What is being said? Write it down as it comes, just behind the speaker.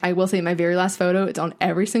I will say my very last photo, it's on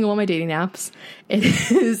every single one of my dating apps.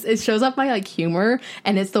 It shows up my like humor,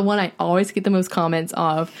 and it's the one I always get the most comments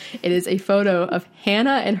of. It is a photo of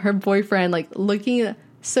Hannah and her boyfriend like looking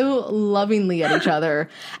so lovingly at each other,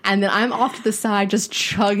 and then I'm off to the side just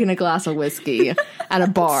chugging a glass of whiskey at a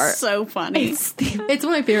bar. So funny. It's one of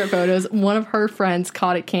my favorite photos. One of her friends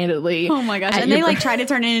caught it candidly. Oh my gosh. And they like try to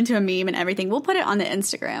turn it into a meme and everything. We'll put it on the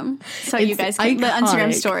Instagram so you guys can, the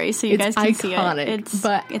Instagram story, so you guys can see it.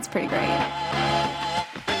 It's pretty great.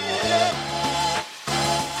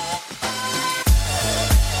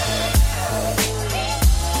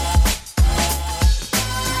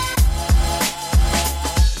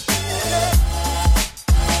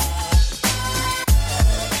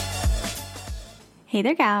 Hey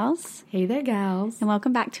there, gals. Hey there, gals. And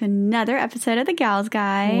welcome back to another episode of The Gals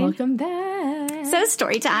Guide. Welcome back. So,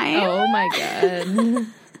 story time. Oh, my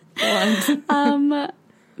God.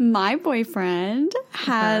 My boyfriend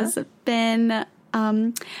has been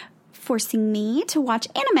forcing me to watch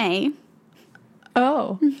anime.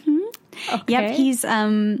 Oh. Mm-hmm. Okay. Yep, he's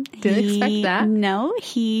didn't expect that. No,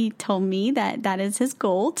 he told me that is his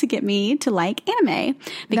goal, to get me to like anime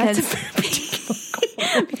because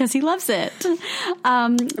because he loves it.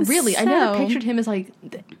 Really, I never pictured him as like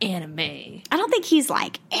the anime. I don't think he's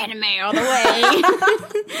like anime all the way.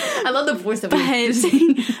 I love the voice of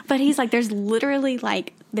it. But he's like, there's literally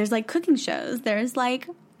like cooking shows. There's like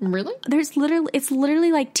it's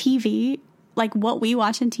literally like TV, like what we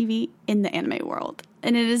watch on TV in the anime world.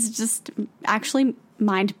 And it is just actually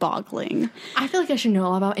mind-boggling. I feel like I should know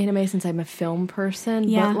all about anime since I'm a film person.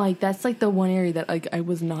 Yeah. But, like, that's, like, the one area that, like, I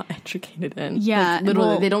was not educated in. Yeah. Like,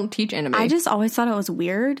 literally, they don't teach anime. I just always thought it was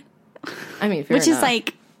weird. I mean, fair Which enough. is,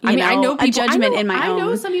 like, I know a judgment in my own. I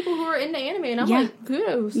know some people who are into anime, and I'm like,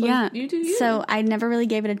 kudos. Like, yeah. You do you. So I never really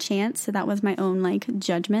gave it a chance. So that was my own, like,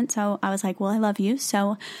 judgment. So I was like, well, I love you.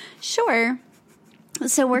 So, sure.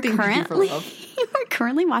 So we're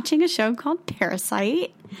currently watching a show called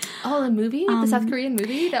Parasite. Oh, the movie? The South Korean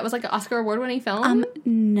movie? That was like an Oscar award-winning film?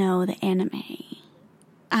 No, the anime.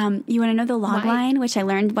 You want to know the log line, which I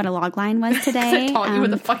learned what a log line was today. I taught you what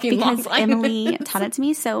the fucking log line is. Because Emily taught it to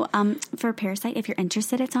me. So for Parasite, if you're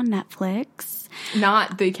interested, it's on Netflix.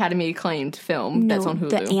 Not the Academy acclaimed film that's on Hulu.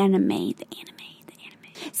 The anime.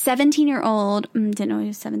 17-year-old, didn't know he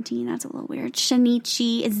was 17, that's a little weird.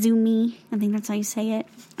 Shinichi Izumi, I think that's how you say it.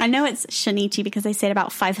 I know it's Shinichi because they say it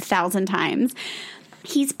about 5,000 times.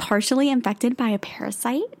 He's partially infected by a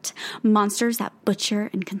parasite, monsters that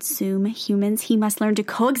butcher and consume humans. He must learn to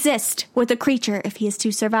coexist with the creature if he is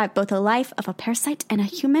to survive both a life of a parasite and a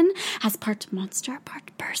human, as part monster,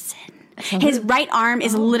 part person. His right arm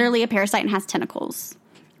is literally a parasite and has tentacles.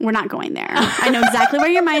 We're not going there. I know exactly where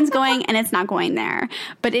your mind's going, and it's not going there.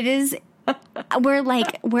 But it is. We're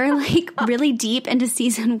like really deep into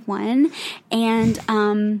season 1, and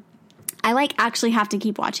I like actually have to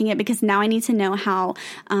keep watching it because now I need to know how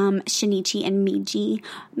Shinichi and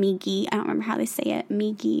Migi, I don't remember how they say it,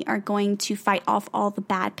 Migi are going to fight off all the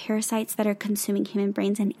bad parasites that are consuming human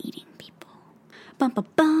brains and eating people. Bum bum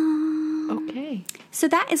bum. Okay. So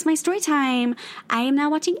that is my story time. I am now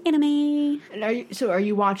watching anime. And are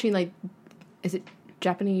you watching, like, is it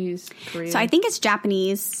Japanese, Korean? So I think it's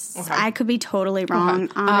Japanese. Okay. I could be totally wrong.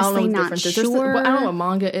 Honestly, not sure. I don't know what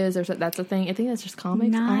manga is. That's a thing. I think that's just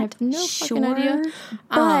comics. I have no fucking idea.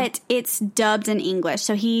 But it's dubbed in English.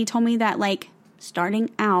 So he told me that, like, starting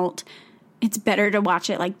out, it's better to watch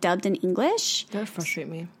it, like, dubbed in English. That would frustrate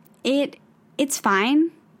me. It's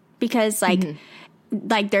fine because, like... Mm-hmm.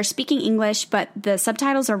 Like, they're speaking English, but the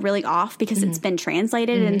subtitles are really off because it's been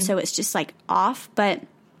translated, and so it's just, like, off. But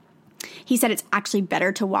he said it's actually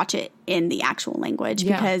better to watch it in the actual language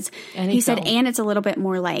because he said, and it's a little bit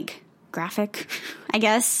more, like, graphic, I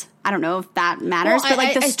guess. I don't know if that matters, but,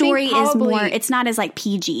 like, the story is more, it's not as, like,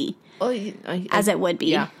 PG as it would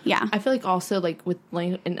be. Yeah. I feel like also, like, with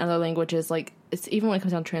in other languages, like, it's even when it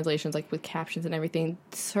comes down to translations, like, with captions and everything,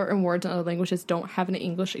 certain words in other languages don't have an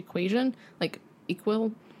English equation, like,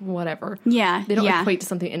 equal, whatever. Yeah. They don't equate to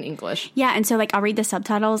something in English. Yeah, and so, like, I'll read the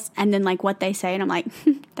subtitles and then, like, what they say, and I'm like,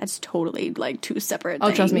 that's totally, like, two separate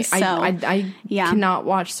things. Oh, trust me. So, I cannot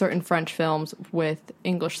watch certain French films with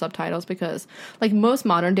English subtitles because, like, most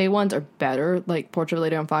modern day ones are better, like Portrait of a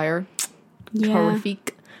Lady on Fire.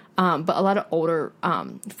 Horrific. But a lot of older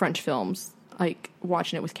French films, like,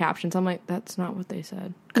 watching it with captions, I'm like, that's not what they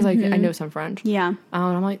said. Because I know some French. Yeah. And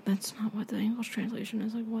I'm like, that's not what the English translation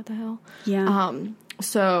is. Like, what the hell? Yeah.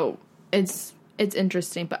 So it's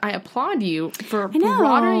interesting. But I applaud you for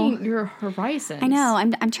broadening your horizons. I know.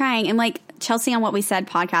 I'm trying. And, like, Chelsea on What We Said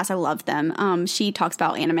podcast, I love them. She talks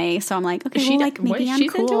about anime, so I'm like, okay, well, like maybe I'm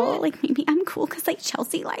cool. Like maybe I'm cool because like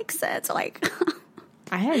Chelsea likes it. So like,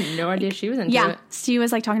 I had no idea she was into it. She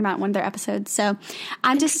was like talking about one of their episodes. So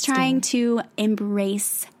I'm just trying to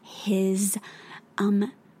embrace his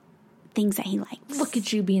things that he likes. Look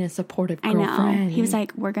at you being a supportive girlfriend. I know. He was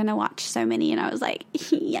like, we're going to watch so many. And I was like,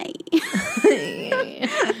 yay.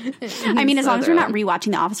 I mean, as long as we're not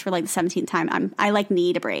rewatching The Office for like the 17th time, I like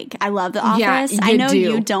need a break. I love The Office. I know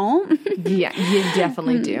you don't. Yeah, you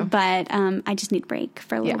definitely do. But I just need a break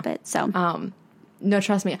for a little bit. So, no,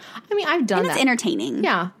 trust me. I mean, I've done that. It's entertaining.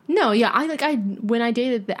 Yeah. No, yeah. When I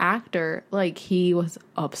dated the actor, like he was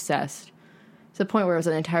obsessed. To the point where it was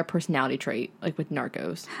an entire personality trait, like with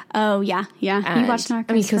Narcos. Oh, yeah. Yeah. You watched Narcos.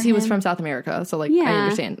 I mean, because he was from South America. So, like, I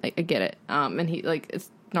understand. Like, I get it. And he, like,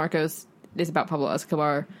 Narcos is about Pablo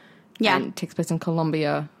Escobar. Yeah. And it takes place in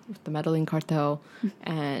Colombia with the Medellin cartel.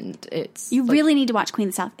 And it's... You really need to watch Queen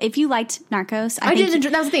of the South. If you liked Narcos... I did.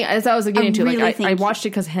 That's the thing. As I was getting to. Like, I watched it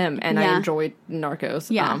because of him, and I enjoyed Narcos.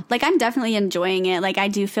 Yeah. Like, I'm definitely enjoying it. Like, I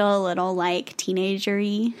do feel a little, like,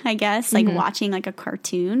 teenager-y, I guess. Like, watching, like, a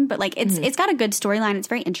cartoon. But, like, it's got a good storyline. It's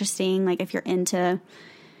very interesting. Like, if you're into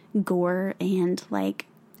gore and, like,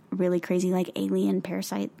 really crazy, like, alien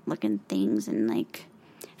parasite-looking things and, like,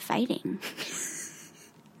 fighting...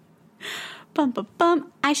 Bum, bum,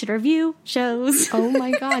 bum. I should review shows. Oh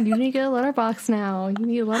my God, you need to get a letterbox now. You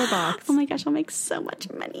need a letterbox. Oh my gosh, I'll make so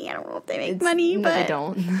much money. I don't know if they make money, but they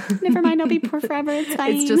don't. Never mind, I'll be poor forever. It's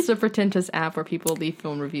fine. It's just a pretentious app where people leave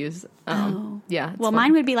film reviews. Yeah. Well,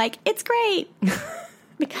 mine would be like, it's great.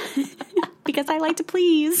 because I like to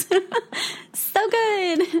please. So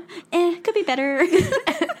good. Could be better.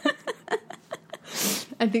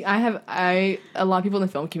 I think a lot of people in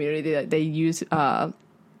the film community, they use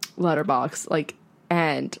Letterbox, like,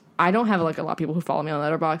 and I don't have like a lot of people who follow me on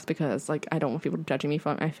Letterbox because like I don't want people judging me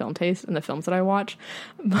for my film taste and the films that I watch.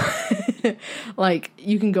 But like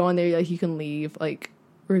you can go on there, like you can leave like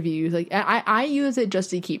reviews. Like I use it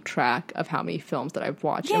just to keep track of how many films that I've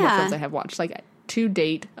watched and what films I have watched. Like to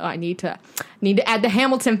date, I need to add the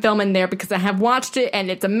Hamilton film in there because I have watched it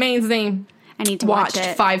and it's amazing. I need to watch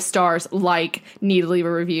it. 5 stars, like, need to leave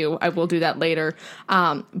a review. I will do that later.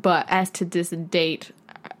 But as to this date,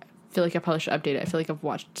 I feel like I probably should update it. I feel like I've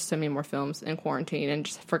watched so many more films in quarantine and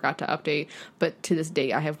just forgot to update. But to this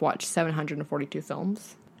date, I have watched 742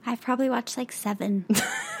 films. I've probably watched like 7.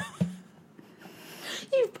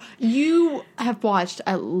 You have watched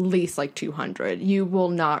at least like 200. You will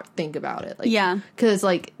not think about it. Like, yeah. Because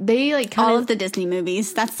like they like all of the Disney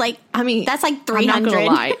movies. That's like, I mean, that's like 300.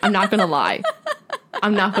 I'm not gonna lie.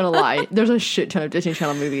 I'm not gonna lie. There's a shit ton of Disney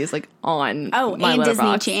Channel movies like on my and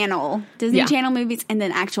Letterboxd. Disney Channel movies, and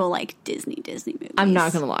then actual like Disney movies. I'm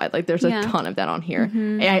not gonna lie. Like there's a ton of that on here.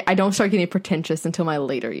 Mm-hmm. I don't start getting pretentious until my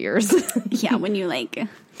later years. Yeah, when you like.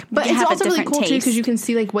 But it's also really cool too because you can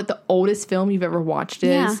see like what the oldest film you've ever watched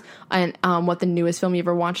is, and what the newest film you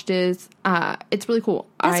ever watched is. It's really cool.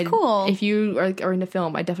 That's cool. If you are into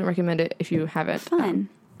film, I definitely recommend it. If you haven't, fun.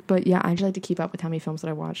 But yeah, I just like to keep up with how many films that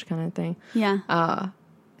I watch, kind of thing. Yeah.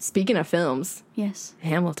 Speaking of films, yes,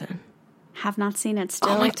 Hamilton. Have not seen it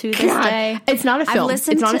still to this day. It's not a film. It's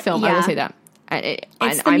not a film. I will say that.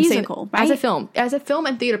 It's the musical, right? As a film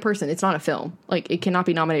and theater person, it's not a film. Like it cannot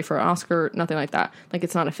be nominated for an Oscar, nothing like that. Like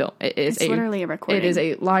it's not a film. It's literally a recording. It is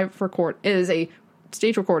a live record. It is a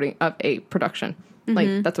stage recording of a production. Mm-hmm.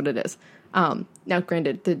 Like that's what it is. Now,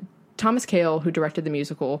 granted, Thomas Kail, who directed the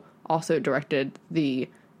musical, also directed the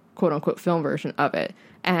quote unquote film version of it.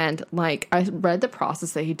 And like I read the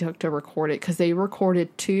process that he took to record it because they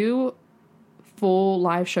recorded 2 full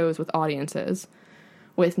live shows with audiences,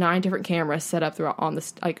 with 9 different cameras set up throughout on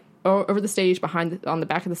the like over the stage, on the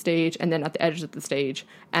back of the stage, and then at the edges of the stage,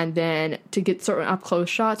 and then to get certain up close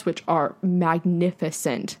shots, which are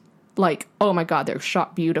magnificent. Like, oh my God, they're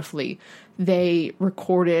shot beautifully. They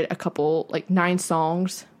recorded a couple, like 9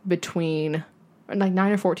 songs between, like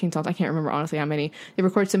 9 or 14 songs. I can't remember honestly how many. They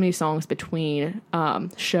recorded so many songs between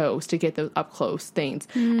shows to get those up close things.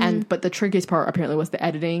 But the trickiest part apparently was the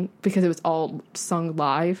editing because it was all sung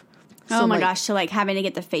live. So, oh my gosh, so like having to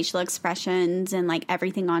get the facial expressions and like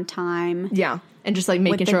everything on time. Yeah. And just like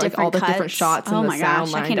making sure like all the different shots and the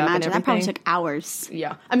sound lined up. I can't imagine. That probably took hours.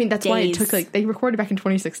 Yeah. I mean, that's why it took like, they recorded back in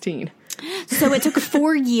 2016. So it took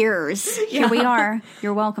 4 years. Here we are.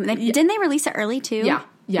 You're welcome. Didn't they release it early too?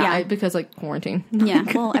 Yeah. Because like quarantine. Yeah.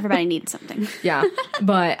 Well, everybody needs something. Yeah.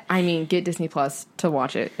 But I mean, get Disney Plus to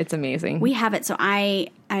watch it. It's amazing. We have it. So I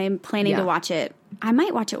am planning to watch it. I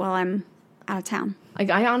might watch it while I'm out of town. Like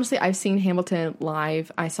I've seen Hamilton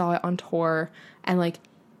live. I saw it on tour and like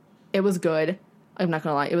it was good. I'm not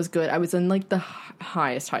gonna lie, it was good. I was in like the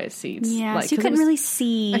highest seats. Yeah, like, so you couldn't really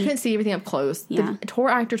see. I couldn't see everything up close. Yeah. The tour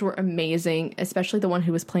actors were amazing, especially the one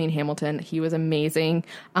who was playing Hamilton. He was amazing.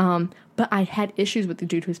 But I had issues with the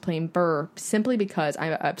dude who's playing Burr simply because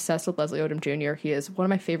I'm obsessed with Leslie Odom Jr. He is one of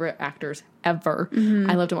my favorite actors ever.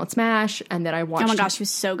 I loved him on Smash, and then I watched. Oh my gosh, he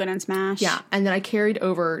was so good on Smash. Yeah, and then I carried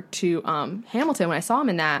over to Hamilton when I saw him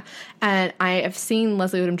in that, and I have seen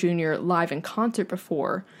Leslie Odom Jr. live in concert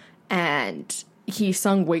before, and he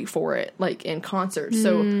sung "Wait for It" like in concert.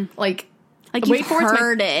 So like Wait for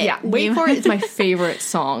It. Yeah, "Wait for It" is my favorite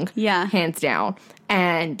song. Yeah, hands down.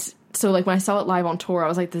 And so like when I saw it live on tour, I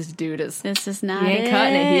was like, this is not he ain't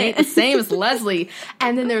cutting it. He ain't the same as Leslie.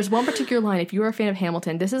 And then there's one particular line. If you are a fan of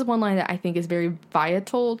Hamilton, this is one line that I think is very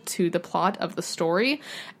vital to the plot of the story.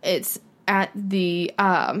 It's at the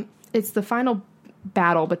final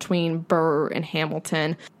battle between Burr and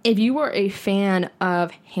Hamilton. If you were a fan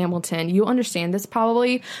of Hamilton, you'll understand this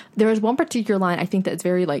probably. There is one particular line I think that's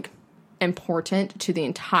very like important to the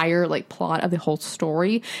entire like plot of the whole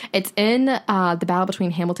story. It's in the battle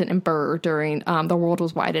between Hamilton and Burr during The World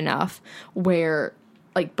Was Wide Enough, where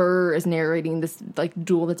like Burr is narrating this like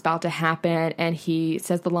duel that's about to happen, and he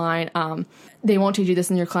says the line, they won't teach you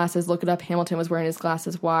this in your classes, look it up, Hamilton was wearing his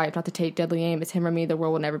glasses wide, not to take deadly aim, it's him or me, the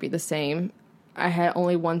world will never be the same. I had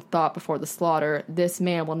only one thought before the slaughter, this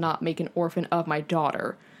man will not make an orphan of my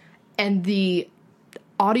daughter. And the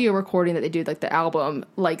audio recording that they do, like the album,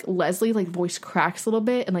 like Leslie like voice cracks a little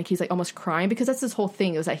bit, and like he's like almost crying, because that's his whole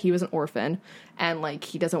thing, is that he was an orphan and like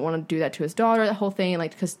he doesn't want to do that to his daughter, that whole thing. And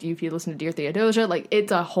like, because if you listen to Dear Theodosia, like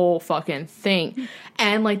it's a whole fucking thing.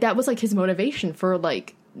 And like that was like his motivation for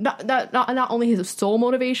like not only his sole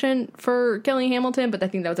motivation for killing Hamilton, but I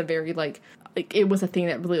think that was a very like it was a thing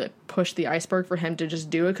that really like pushed the iceberg for him to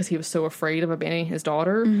just do it, because he was so afraid of abandoning his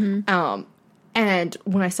daughter. And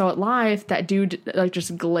when I saw it live, that dude like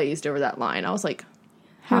just glazed over that line. I was like,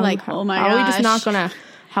 oh my gosh, how are we just not gonna?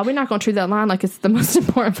 How are we not gonna treat that line like it's the most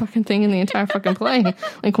important fucking thing in the entire fucking play?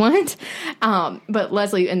 Like what? But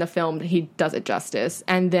Leslie in the film, he does it justice.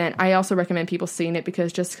 And then I also recommend people seeing it,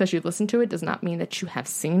 because just because you listen to it does not mean that you have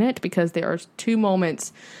seen it, because there are two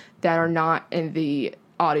moments that are not in the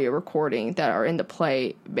audio recording that are in the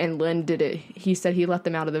play. And Lynn did it. He said he left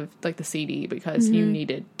them out of the CD because you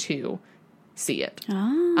needed to see it.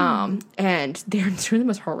 And they're two of the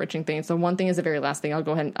most heart-wrenching things. So one thing is the very last thing. I'll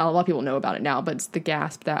go ahead and a lot of people know about it now, but it's the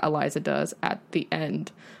gasp that Eliza does at the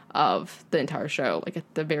end of the entire show, like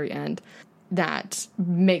at the very end, that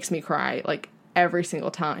makes me cry like every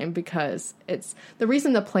single time, because it's the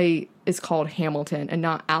reason the play is called Hamilton and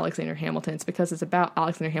not Alexander Hamilton. It's because it's about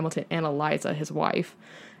Alexander Hamilton and Eliza, his wife,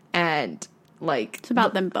 and like it's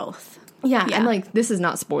about them both. Yeah, and like this is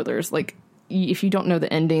not spoilers. Like if you don't know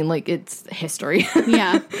the ending, like it's history.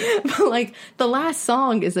 Yeah. But like the last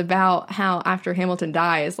song is about how after Hamilton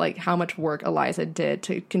dies, like how much work Eliza did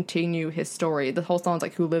to continue his story. The whole song's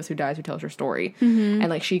like who lives, who dies, who tells your story. And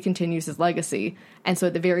like she continues his legacy. And so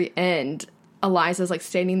at the very end, Eliza's like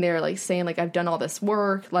standing there like saying like I've done all this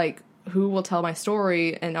work, like who will tell my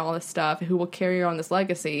story and all this stuff, who will carry on this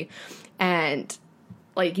legacy. And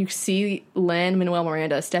like you see Lin-Manuel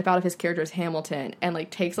Miranda step out of his character as Hamilton and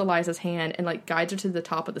like takes Eliza's hand and like guides her to the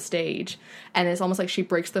top of the stage, and it's almost like she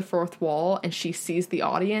breaks the fourth wall and she sees the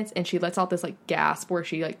audience and she lets out this like gasp where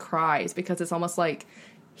she like cries, because it's almost like,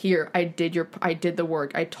 here, I did the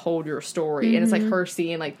work, I told your story. And it's like her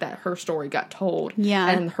seeing like that her story got told,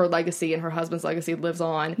 and her legacy and her husband's legacy lives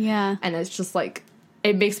on, and it's just like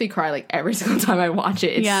it makes me cry like every single time I watch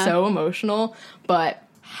it. It's so emotional, but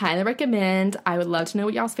highly recommend. I would love to know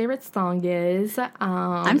what y'all's favorite song is.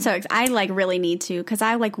 I'm so excited. I like really need to, because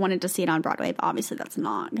I like wanted to see it on Broadway, but obviously that's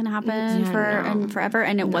not going to happen forever,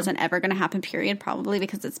 and it wasn't ever going to happen. Period. Probably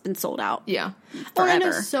because it's been sold out. Yeah, forever. Well, I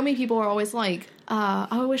know so many people are always like,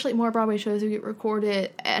 I wish like more Broadway shows would get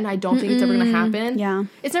recorded, and I don't think it's ever going to happen. Yeah,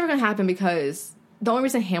 it's never going to happen, because the only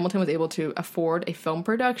reason Hamilton was able to afford a film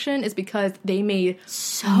production is because they made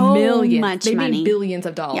so much money. Made billions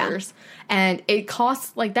of dollars. And it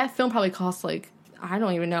costs, like, that film probably costs, like, I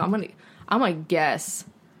don't even know. I'm gonna guess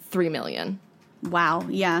 $3 million. Wow,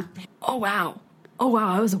 yeah. Oh, wow,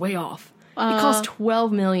 I was way off. It cost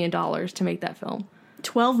 $12 million to make that film.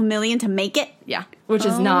 $12 million to make it? Yeah, which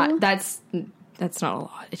is not, that's not a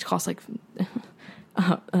lot. It costs, like,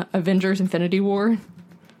 Avengers Infinity War.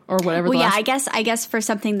 Or whatever. Well, I guess for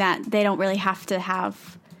something that they don't really have to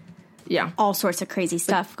have, all sorts of crazy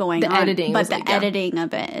stuff going on. Editing, but the editing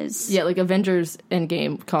of it is like Avengers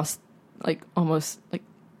Endgame cost like almost like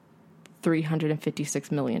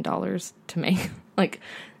 $356 million to make. Like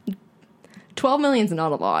 $12 million is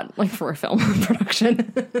not a lot, like, for a film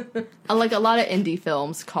production. Like, a lot of indie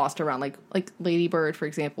films cost around, like Lady Bird, for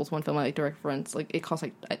example, is one film I like to reference. Like, it costs,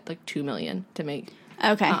 like $2 million to make.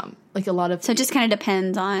 Okay. Like, a lot of... So it just kind of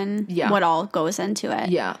depends on what all goes into it.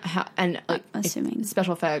 Yeah. And, like, assuming.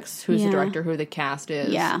 Special effects, who's the director, who the cast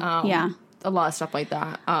is. Yeah. A lot of stuff like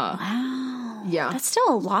that. Wow. Yeah. That's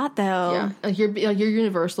still a lot, though. Yeah. Like your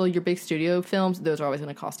Universal, your big studio films, those are always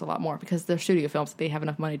going to cost a lot more because they're studio films. They have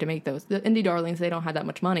enough money to make those. The indie darlings, they don't have that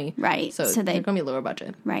much money. Right. So they're going to be lower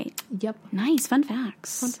budget. Right. Yep. Nice. Fun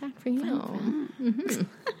facts. Fun fact for you. Mm-hmm.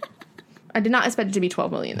 I did not expect it to be $12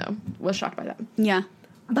 million, though. Was shocked by that. Yeah.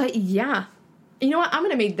 But, yeah. You know what? I'm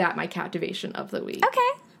going to make that my captivation of the week.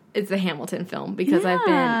 Okay. It's the Hamilton film because I've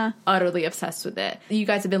been utterly obsessed with it. You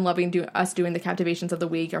guys have been loving us doing the captivations of the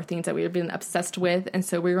week, or things that we've been obsessed with, and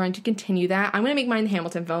so we're going to continue that. I'm going to make mine the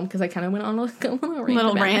Hamilton film because I kind of went on a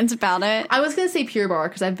little rant about it. I was going to say Pure Barre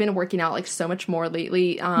because I've been working out like so much more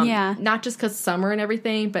lately. Not just because summer and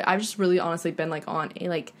everything, but I've just really honestly been like on a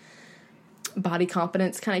like body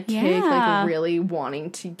confidence kind of kick, like really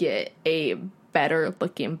wanting to get a better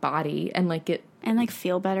looking body and like get. And, like,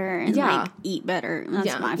 feel better and, like, eat better.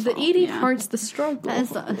 That's my fault. The eating part's the struggle.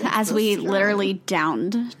 As we literally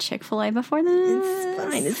downed Chick-fil-A before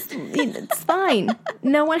this. It's fine.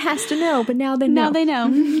 No one has to know, but now they know. Now they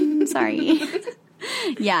know. Sorry.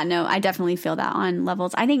 Yeah, no, I definitely feel that on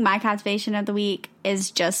levels. I think my captivation of the week is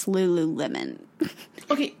just Lululemon.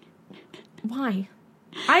 Okay. Why?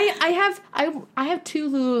 I have 2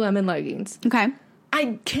 Lululemon leggings. Okay.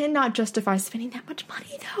 I cannot justify spending that much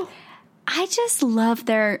money, though. I just love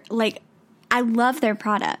I love their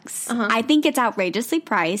products. I think it's outrageously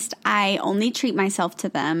priced. I only treat myself to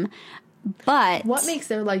them. But what makes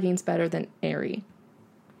their leggings better than Aerie?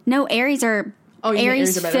 No, Aerie's are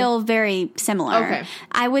Aerie's feel very similar. Okay.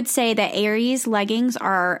 I would say that Aerie's leggings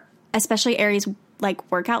are, especially Aerie's like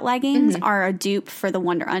workout leggings, are a dupe for the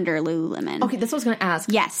Wonder Under Lululemon. Okay, that's what I was going to ask.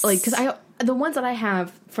 Yes. Like, because the ones that I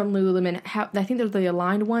have from Lululemon, I think they're the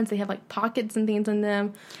aligned ones. They have like pockets and things in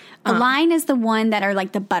them. Align is the one that are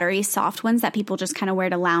like the buttery soft ones that people just kind of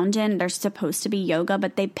wear to lounge in. They're supposed to be yoga,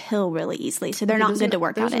 but they pill really easily, so they're not good to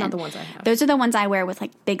work out in. Those are not the ones I have. Those are the ones I wear with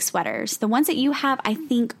like big sweaters. The ones that you have, I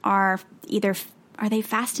think, are either are they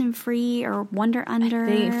Fast and Free or Wonder Under? I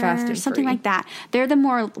think Fast and something Free. like that. They're the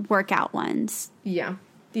more workout ones. Yeah.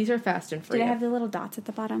 These are Fast and Free. Do they have the little dots at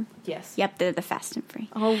the bottom? Yes. Yep, they're the Fast and Free.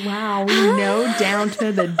 Oh, wow. We know down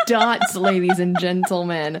to the dots, ladies and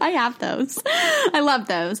gentlemen. I have those. I love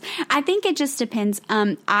those. I think it just depends.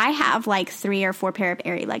 I have like 3 or 4 pair of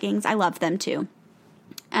Aerie leggings. I love them too.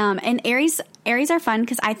 And Aerie's are fun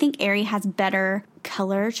because I think Aerie has better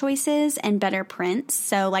color choices and better prints.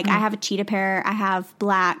 So like I have a cheetah pair. I have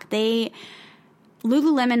black.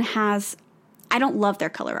 Lululemon has... I don't love their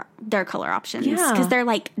color options because they're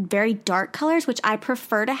like very dark colors, which I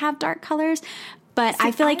prefer to have dark colors. But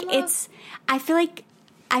I feel like I feel like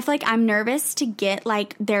I'm nervous to get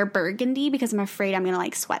like their burgundy because I'm afraid I'm going to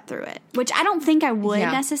like sweat through it, which I don't think I would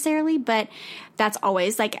necessarily, but that's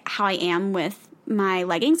always like how I am with my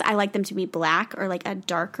leggings. I like them to be black or like a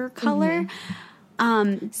darker color.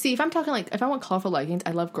 See, if I want colorful leggings,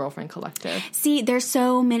 I love Girlfriend Collective. See, there's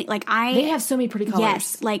so many, they have so many pretty colors.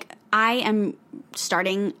 Yes, like I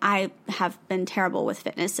have been terrible with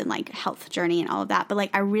fitness and like health journey and all of that, but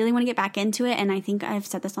like I really want to get back into it. And I think I've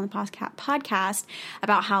said this on the podcast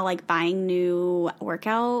about how like buying new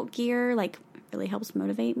workout gear, like really helps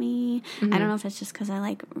motivate me. I don't know if it's just because I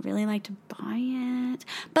like really like to buy it,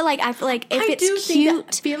 but like I feel like if it's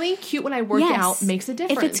cute, feeling cute when I work out makes a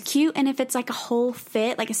difference. If it's cute and if it's like a whole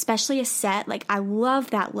fit, like especially a set, like I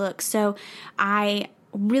love that look. So I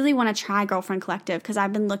really want to try Girlfriend Collective because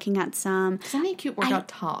I've been looking at some. So many cute workout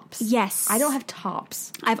tops. Yes, I don't have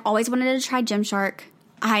tops. I've always wanted to try Gymshark.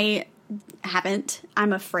 I haven't.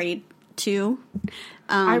 I'm afraid to.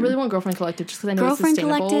 I really want Girlfriend Collective just because I know it's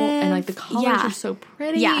sustainable and like the colors are so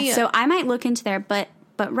pretty. Yeah, so I might look into there, but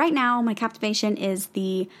right now my captivation is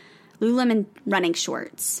the Lululemon running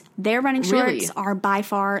shorts. Their running shorts are by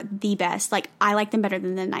far the best. Like I like them better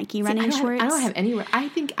than the Nike running shorts. I don't have any. I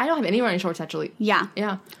think I don't have any running shorts actually. Yeah,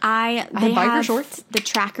 yeah. They have biker shorts. The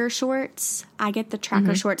tracker shorts. I get the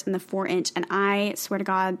tracker shorts in the 4-inch, and I swear to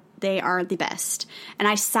God, they are the best. And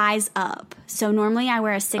I size up. So normally I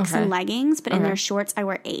wear a 6 in leggings, but in their shorts I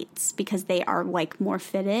wear 8s because they are like more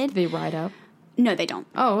fitted. They ride up? No, they don't.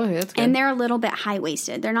 Oh, okay, that's good. And they're a little bit high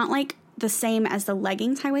waisted. They're not like the same as the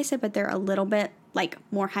leggings high waisted, but they're a little bit like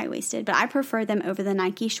more high waisted. But I prefer them over the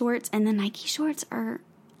Nike shorts, and the Nike shorts are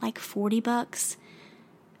like $40.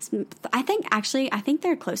 I think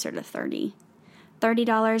they're closer to 30.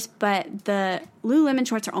 $30, but the Lululemon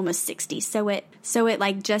shorts are almost $60. So it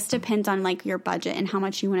like just depends on like your budget and how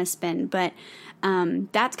much you want to spend. But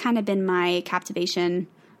that's kind of been my captivation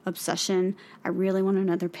obsession. I really want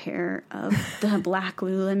another pair of the black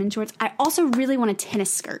Lululemon shorts. I also really want a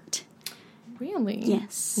tennis skirt. Really?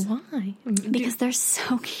 Yes. Why? Because they're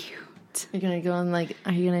so cute. You're gonna go on like?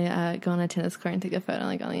 Are you gonna go on a tennis court and take a photo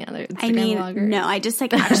like on the other Instagram I mean, vlogger? no. I just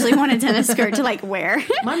like actually want a tennis skirt to like wear.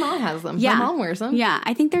 My mom has them. Yeah. My mom wears them. Yeah,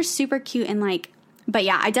 I think they're super cute and like. But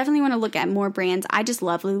yeah, I definitely want to look at more brands. I just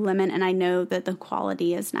love Lululemon, and I know that the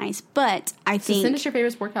quality is nice. But I think send us your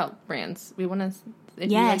favorite workout brands. We want to.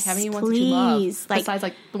 If yes, you like have any ones that you love, like, besides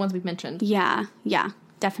like the ones we've mentioned. Yeah,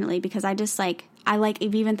 definitely. Because I just like. I've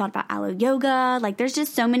even thought about Alo Yoga. Like, there's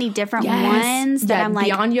just so many different ones that I'm like.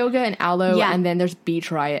 Beyond Yoga and Alo, and then there's Beach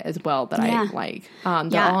Riot as well that I like.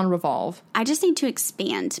 They're all on Revolve. I just need to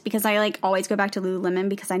expand because I like always go back to Lululemon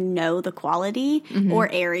because I know the quality, or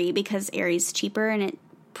Aerie because Aerie's cheaper and it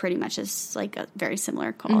pretty much is like a very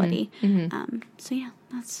similar quality. So yeah,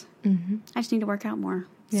 that's. I just need to work out more.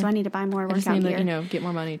 So I need to buy more workout gear. I just need to, get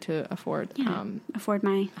more money to afford. Afford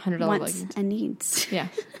my $100 wants leggings and needs. Yeah.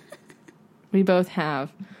 We both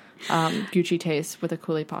have Gucci taste with a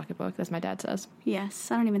Kool-Aid pocketbook, as my dad says.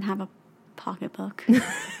 Yes, I don't even have a pocketbook. I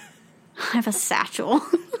have a satchel.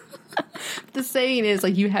 The saying is,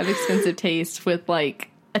 like, you have expensive taste with, like,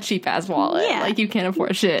 a cheap-ass wallet. Yeah. Like, you can't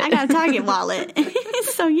afford shit. I got a Target wallet.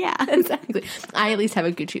 So, yeah. Exactly. I at least have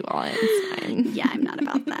a Gucci wallet. It's fine. Yeah, I'm not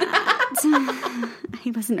about that.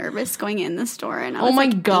 I was nervous going in the store, and I was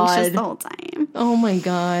anxious the whole time. Oh, my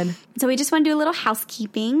God. So we just want to do a little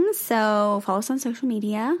housekeeping. So follow us on social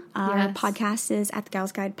media. Our podcast is at The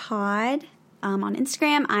Gals Guide Pod. On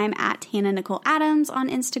Instagram, I'm at Hannah Nicole Adams on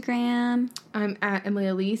Instagram. I'm at Emily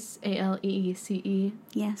Elise, ALEECE.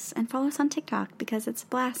 Yes, and follow us on TikTok because it's a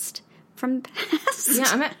blast from the past.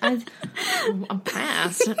 Yeah, I'm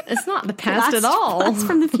past. It's not the past at all. Blast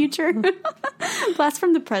from the future. Blast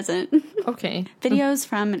from the present. Okay. Videos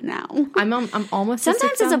from now. I'm almost.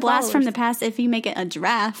 Sometimes it's a blast from the past if you make it a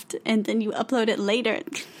draft and then you upload it later.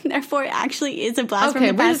 Therefore, it actually is a blast from the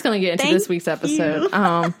past. Okay, we're just gonna get into this week's episode.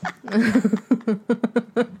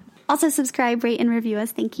 Also, subscribe, rate, and review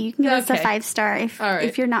us. Thank you. You can give us a 5-star.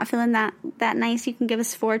 If you're not feeling that nice, you can give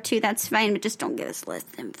us 4 too. That's fine, but just don't give us less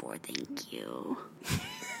than 4. Thank you.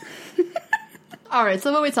 All right,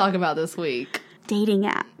 so what are we talking about this week? Dating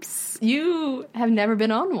apps. You have never been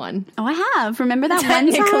on one. Oh, I have. Remember that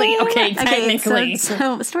one time? Okay, technically.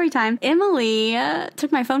 So story time. Emily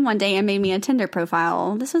took my phone one day and made me a Tinder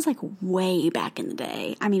profile. This was like way back in the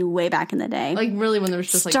day. I mean, way back in the day. Like really when there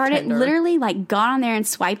was just like Tinder. Literally like got on there and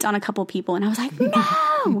swiped on a couple people and I was like,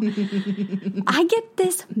 no! I get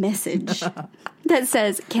this message that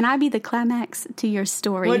says, can I be the climax to your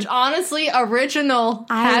story? Which honestly, original.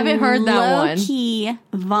 I haven't heard that one. Low-key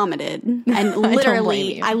vomited. And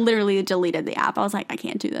I literally deleted the app. I was like, I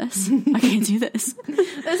can't do this. I can't do this.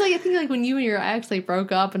 It's like, I think like when you and your ex like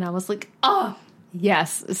broke up and I was like, oh,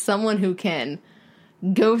 yes, someone who can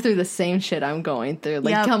go through the same shit I'm going through.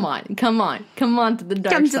 Like, come on to the dark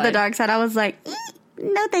side. Come to the dark side. I was like,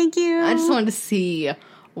 no, thank you. I just wanted to see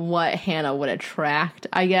what Hannah would attract,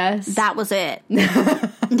 I guess. That was it.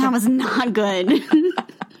 That was not good.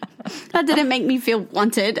 That didn't make me feel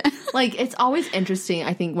wanted. Like, it's always interesting,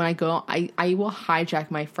 I think, when I go, I will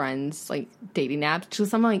hijack my friends, like, dating apps.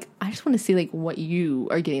 Because I'm like, I just want to see, like, what you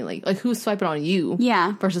are getting. Like who's swiping on you.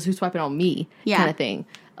 Yeah. Versus who's swiping on me. Yeah. Kind of thing.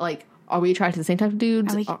 Like, are we attracted to the same type of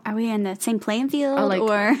dudes? Are we in the same playing field?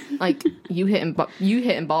 Or like, you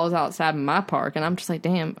hitting balls outside my park. And I'm just like,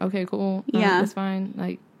 damn, okay, cool. Yeah. That's fine.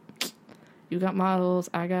 Like, you got models.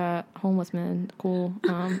 I got homeless men. Cool.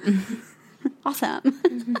 Awesome.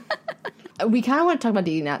 We kind of want to talk about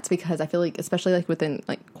dating apps because I feel like, especially like within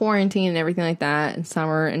like quarantine and everything like that and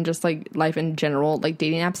summer and just like life in general, like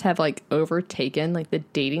dating apps have like overtaken like the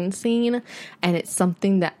dating scene, and it's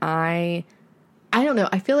something that I don't know.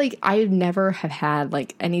 I feel like I never have had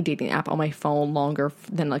like any dating app on my phone longer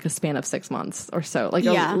than like a span of 6 months or so. Like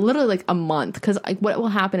literally like a month. Because what will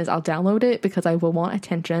happen is I'll download it because I will want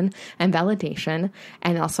attention and validation,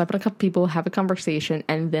 and I'll swipe on a couple people, have a conversation,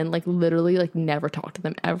 and then like literally like never talk to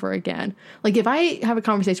them ever again. Like if I have a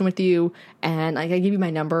conversation with you and like I give you my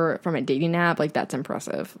number from a dating app, like that's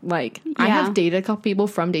impressive. Like I have dated a couple people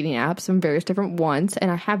from dating apps, from various different ones,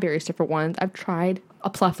 and I have various different ones. I've tried a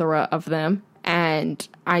plethora of them. And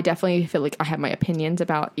I definitely feel like I have my opinions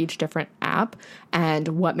about each different app and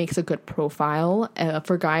what makes a good profile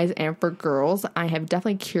for guys and for girls. I have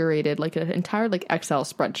definitely curated like an entire like Excel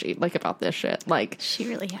spreadsheet like about this shit. Like she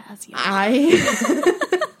really has. Yeah.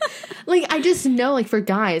 I just know like for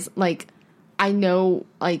guys, like I know,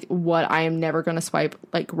 like, what I am never going to swipe,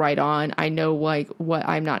 like, right on. I know, like, what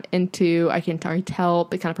I'm not into. I can already tell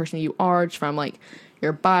the kind of person you are just from, like,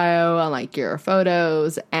 your bio and, like, your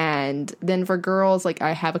photos. And then for girls, like,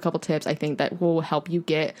 I have a couple tips I think that will help you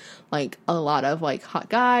get, like, a lot of, like, hot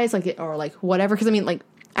guys, like, or, like, whatever. Because, I mean, like,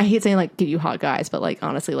 I hate saying, like, get you hot guys, but, like,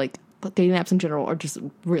 honestly, like, dating apps in general are just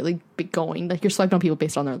really big going. Like, you're swiping on people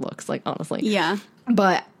based on their looks, like, honestly. Yeah.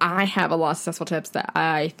 But I have a lot of successful tips that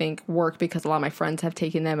I think work because a lot of my friends have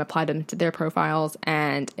taken them, applied them to their profiles,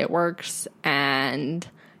 and it works. And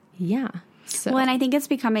yeah. So. Well, and I think it's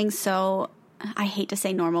becoming so, I hate to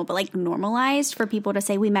say normal, but like normalized for people to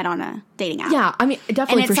say we met on a dating app. Yeah, I mean,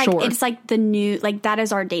 definitely, and it's for like, sure. It's like the new, like that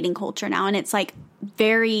is our dating culture now. And it's like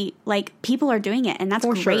very, like people are doing it, and that's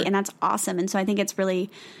For great sure. and that's awesome. And so I think it's really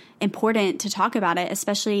important to talk about it,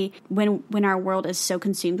 especially when our world is so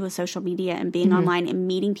consumed with social media and being online and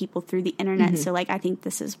meeting people through the internet. So like I think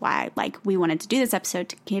this is why like we wanted to do this episode,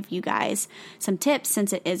 to give you guys some tips,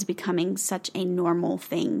 since it is becoming such a normal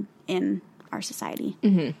thing in our society.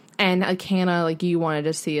 And like Hannah, like you wanted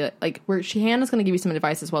to see it, like Hannah's going to give you some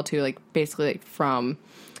advice as well too, like basically like from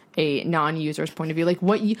a non-user's point of view, like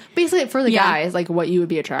what you basically for the guys, like what you would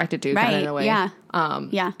be attracted to, kind of in a way.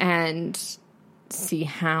 And see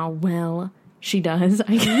how well she does.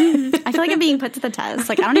 I feel I feel like I'm being put to the test.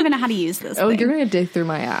 Like I don't even know how to use this. you're gonna dig through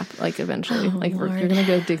my app, like eventually. You're gonna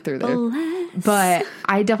go dig through there. But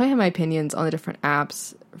I definitely have my opinions on the different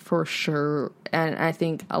apps for sure, and I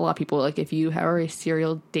think a lot of people, like if you are a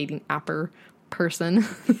serial dating apper person,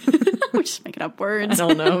 We're just making up words. I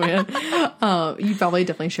don't know, man. You probably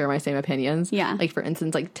definitely share my same opinions. Yeah. Like for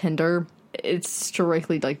instance, like Tinder, it's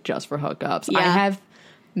strictly like just for hookups. Yeah. I have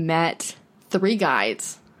met 3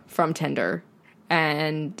 guys from Tinder,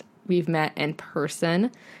 and we've met in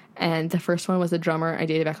person. And the first one was a drummer I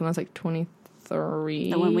dated back when I was like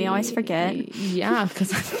 23. The one we always forget. Yeah,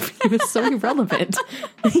 because he was so irrelevant.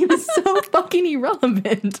 He was so fucking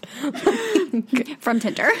irrelevant. From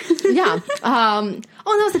Tinder. Yeah. Oh,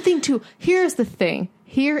 that was the thing too. Here is the thing.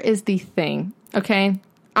 Okay,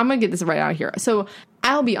 I'm gonna get this right out here. So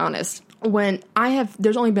I'll be honest.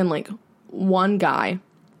 There's only been like 1 guy,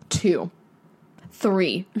 2,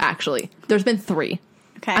 3 actually. There's been 3.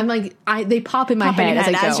 Okay. I'm like they pop in my head as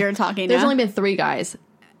I go. as you're talking. There's now. only been 3 guys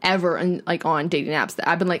ever on dating apps that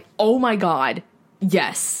I've been like, oh my god.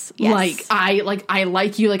 Yes. Yes. I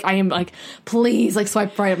like you. Like I am like, please, like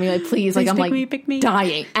swipe right at me. Like please. Like I'm pick me.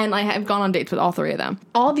 dying. And I have gone on dates with all 3 of them.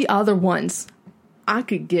 All the other ones, I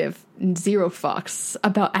could give 0 fucks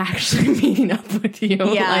about actually meeting up with you.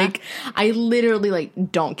 Yeah. Like I literally like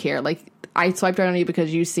don't care. Like I swiped right on you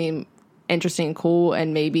because you seem interesting and cool,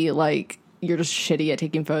 and maybe like you're just shitty at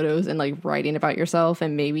taking photos and like writing about yourself,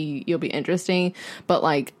 and maybe you'll be interesting. But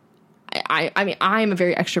like I mean, I'm a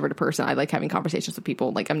very extroverted person. I like having conversations with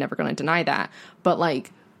people. Like, I'm never going to deny that. But,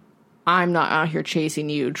 like, I'm not out here chasing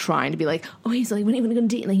you, trying to be like, oh, he's like, when are you going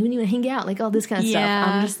to date? Like, when are you going to hang out? Like, all this kind of stuff.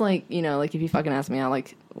 I'm just like, you know, like, if you fucking ask me out,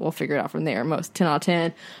 like, we'll figure it out from there. Most 10 out of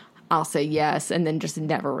 10, I'll say yes, and then just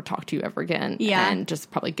never talk to you ever again. Yeah. And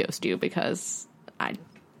just probably ghost you because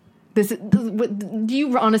do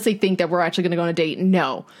you honestly think that we're actually going to go on a date?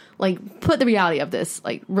 No. Like, put the reality of this,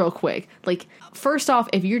 like, real quick. Like, first off,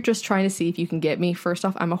 if you're just trying to see if you can get me, first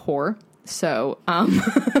off, I'm a whore. So,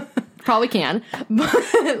 probably can.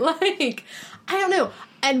 But, like, I don't know.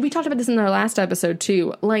 And we talked about this in our last episode,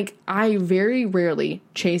 too. Like, I very rarely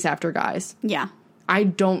chase after guys. Yeah. I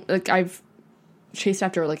don't, like, I've chased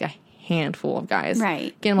after, like, a handful of guys.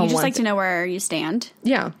 Right. Get them you on just one like to know where you stand.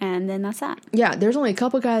 Yeah. And then that's that. Yeah, there's only a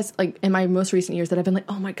couple guys, like, in my most recent years that I've been like,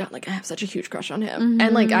 oh my god, like, I have such a huge crush on him.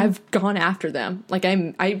 And, like, I've gone after them. Like,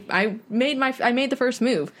 I made the first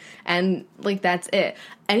move. And, like, that's it.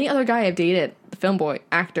 Any other guy I've dated, the film boy,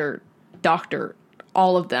 actor, doctor,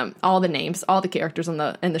 all of them, all the names, all the characters in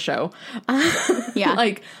the show. Yeah.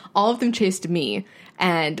 Like, all of them chased me.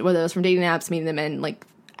 And whether it was from dating apps, meeting them in, like,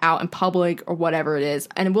 out in public or whatever it is.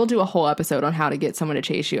 And we'll do a whole episode on how to get someone to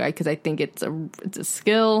chase you, because I think it's a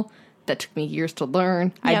skill that took me years to learn.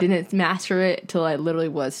 Yep. I didn't master it till I literally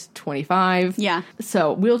was 25. Yeah.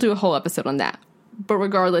 So we'll do a whole episode on that. But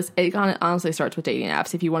regardless, it honestly starts with dating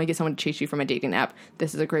apps. If you want to get someone to chase you from a dating app,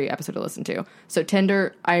 this is a great episode to listen to. So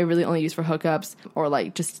Tinder, I really only use for hookups or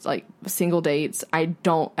like just like single dates. I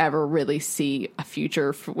don't ever really see a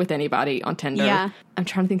future with anybody on Tinder. Yeah. I'm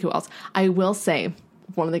trying to think who else. I will say,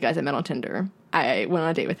 one of the guys I met on Tinder, I went on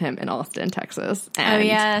a date with him in Austin, Texas. And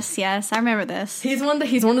yes, I remember this. He's one of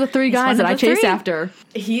the 3 guys that I chased after.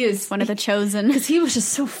 He is one of the chosen, because he was just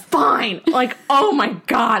so fine. Like, oh my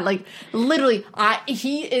god, like literally,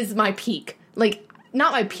 he is my peak. Like,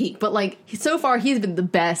 not my peak, but like so far he's been the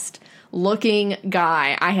best. looking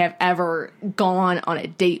guy I have ever gone on a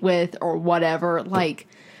date with or whatever. Like,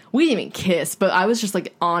 we didn't even kiss, but I was just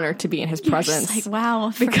like honored to be in his presence. Just like,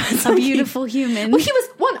 wow, because a beautiful human. Well, he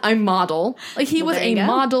was a model. Like, he was there a you go.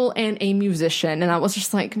 model and a musician, and I was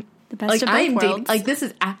just like, The best like, of both I am dating, worlds.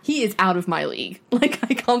 like, he is out of my league. Like,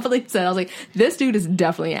 I confidently said, I was like, this dude is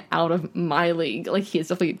definitely out of my league. Like, he is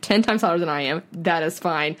definitely 10 times hotter than I am. That is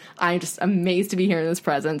fine. I'm just amazed to be here in his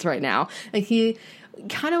presence right now. Like, he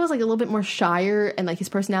kind of was like a little bit more shyer, and like his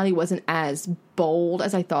personality wasn't as bold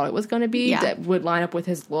as I thought it was going to be. Yeah. That would line up with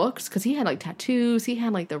his looks, because he had like tattoos, he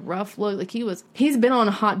had like the rough look. Like, he's been on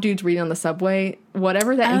Hot Dudes Reading on the Subway,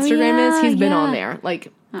 whatever that Instagram is, he's been on there.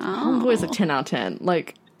 Like, homeboy's like 10 out of 10.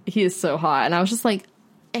 Like, he is so hot. And I was just like,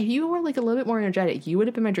 if you were like a little bit more energetic, you would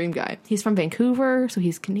have been my dream guy. He's from Vancouver, so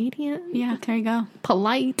he's Canadian. Yeah, there you go.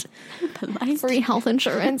 Polite. Free health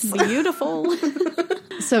insurance. Beautiful.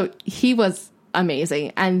 So he was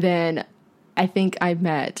amazing. And then I think I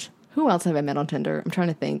met, who else have I met on Tinder? I'm trying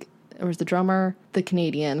to think. There was the drummer, the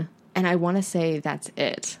Canadian, and I want to say that's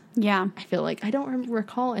it. Yeah. I feel like I don't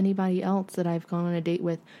recall anybody else that I've gone on a date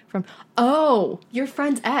with from, your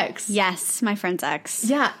friend's ex. Yes, my friend's ex.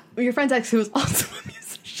 Yeah, your friend's ex, who was also a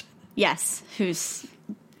musician. Yes, who's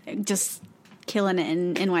just killing it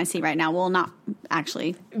in NYC right now. Well, not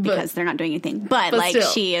actually, because they're not doing anything. But like, still.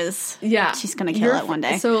 she is. Yeah. She's going to kill it one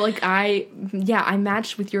day. So, like, I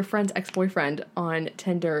matched with your friend's ex-boyfriend on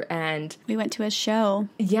Tinder, and We went to his show.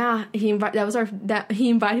 yeah, he invited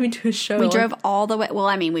me to his show. We drove all the way. Well,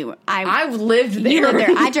 I mean, I lived there. You lived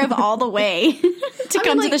there. I drove all the way to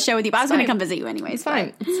come to like, the show with you. But I was it's going to fine. come visit you anyways. It's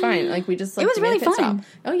fine. It's fine. Like, we just, like, It was made a really pit fun.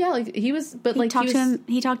 stop. Oh, yeah, like, he was, but, like, Talked to him.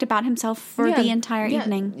 He talked about himself for the entire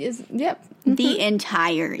evening. Yep. The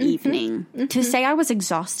entire evening. To say I was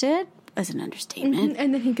exhausted is an understatement.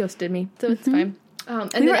 And then he ghosted me, so it's fine.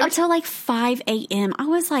 And We were then up till like 5 a.m. I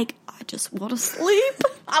was like, I just want to sleep.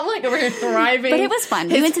 I'm like over here thriving. But it was fun.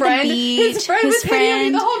 We went to the beach. His friend was hitting me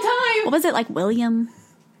the whole time. What was it, like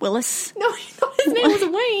Willis? No, his name was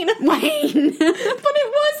Wayne. Wayne. But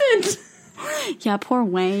it wasn't. Yeah, poor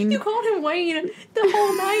Wayne. You called him Wayne the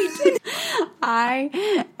whole night.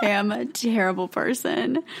 I am a terrible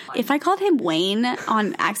person. If I called him Wayne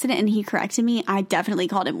on accident and he corrected me, I definitely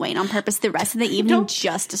called him Wayne on purpose the rest of the evening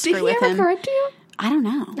just to screw with him. Did he ever correct you? I don't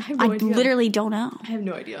know. have no idea. Literally don't know. I have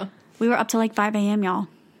no idea. We were up till like 5 a.m., y'all.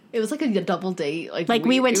 It was like a double date. Like,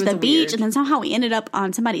 we went to the beach, and then somehow we ended up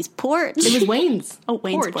on somebody's porch. it was Wayne's. Oh,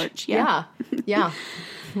 Wayne's porch, yeah. Yeah.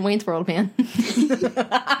 Wayne's World, man.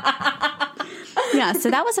 Yeah,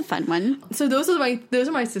 so that was a fun one. So those are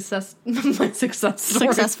my success stories.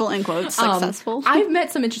 Successful in quotes. Successful. I've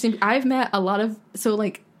met a lot of, so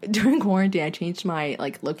like during quarantine I changed my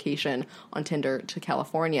like location on Tinder to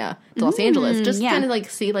California, to Los Angeles, just yeah. kind of like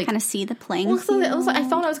see like Kind of see the playing well, so field. I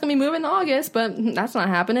thought I was gonna be moving in August, but that's not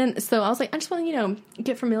happening. So I was like, I just want to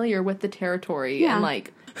get familiar with the territory Yeah. and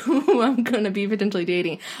like who I'm gonna be potentially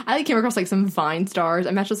dating. I like came across like some Vine stars.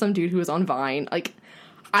 I matched with some dude who was on Vine. Like,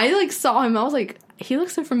 I like saw him. I was like, he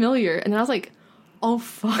looks so familiar, and then I was like, oh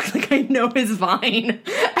fuck, like I know his Vine.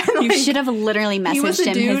 And, You like, should have literally was messaged a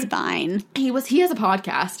him his dude- Vine. He has a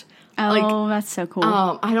podcast. Oh, that's so cool.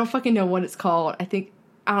 I don't fucking know what it's called. I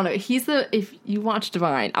don't know. If you watch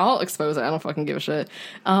Divine, I'll expose it. I don't fucking give a shit.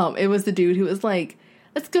 It was the dude who was like,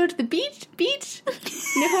 let's go to the beach.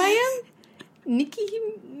 You know who I am? Nicki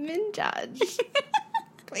Minaj.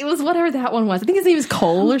 It was whatever that one was. I think his name is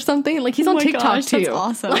Cole or something. Like, he's on my TikTok gosh, too. that's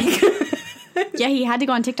awesome. Like, Yeah, he had to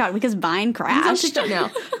go on TikTok because Vine he's on crashed. TikTok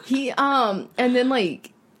now. He and then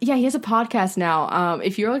like, yeah, he has a podcast now.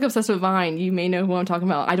 If you're like obsessed with Vine, you may know who I'm talking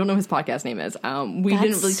about. I don't know what his podcast name is. We That's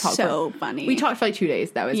didn't really talk. so funny. We talked for like 2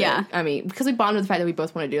 days. That was Yeah. it. I mean, because we bonded with the fact that we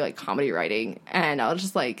both want to do like comedy writing, and I was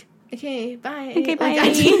just like, okay, bye. Okay, bye. Like,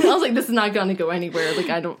 I was like, this is not going to go anywhere. Like,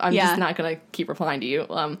 I'm Yeah. just not going to keep replying to you.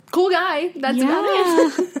 Cool guy. That's about Yeah.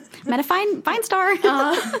 it. Met a Vine star.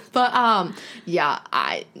 But yeah,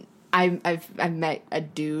 I've met a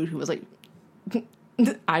dude who was like,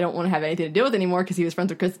 I don't want to have anything to do with anymore because he was friends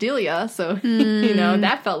with Chris D'Elia. So,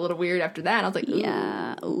 that felt a little weird after that. I was like, ooh,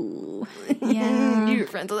 Yeah. Ooh. Yeah. you're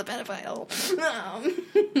friends with a pedophile.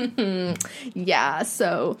 Yeah,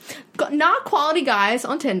 so not quality guys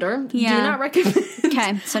on Tinder. Yeah. Do not recommend.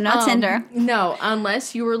 Okay, so no Tinder. No,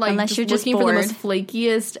 unless you were like Unless you're just looking for the bored. most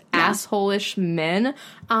flakiest, asshole-ish men.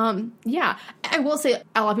 Yeah, I will say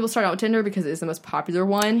a lot of people start out with Tinder because it's the most popular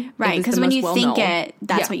one. Right, It's the because when most you well-known. think it,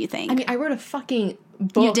 that's what you think. I mean, I wrote a fucking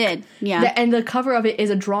book. You did, yeah. And the cover of it is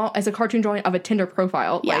a cartoon drawing of a Tinder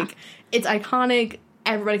profile. Yeah. Like, it's iconic.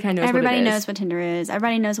 Everybody kind of knows Everybody what it is. knows what Tinder is.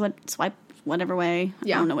 Everybody knows what swipe whatever way.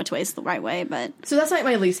 Yeah. I don't know which way is the right way, but So that's like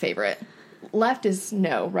my least favorite. left is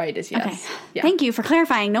no, right is yes. Okay. Yeah. Thank you for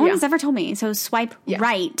clarifying. No one Yeah. has ever told me. So swipe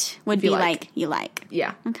right would be you like you like.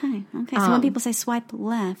 Yeah. Okay. So when people say swipe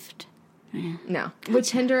left, No. With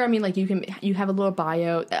Tinder, I mean, like, you have a little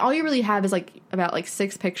bio. All you really have is, like, about, like,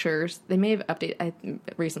 6 pictures. They may have updated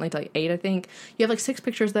recently to, like, 8, I think. You have, like, 6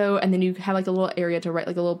 pictures, though, and then you have, like, a little area to write,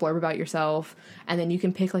 like, a little blurb about yourself. And then you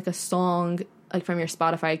can pick, like, a song, like, from your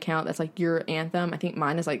Spotify account that's, like, your anthem. I think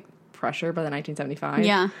mine is, like, Pressure by the 1975.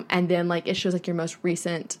 Yeah. And then, like, it shows, like, your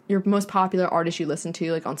most popular artist you listen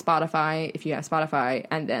to, like, on Spotify, if you have Spotify.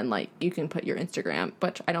 And then, like, you can put your Instagram,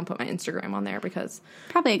 but I don't put my Instagram on there because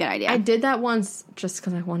probably a good idea. I did that once just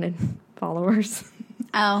because I wanted followers.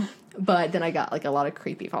 Oh. But then I got, like, a lot of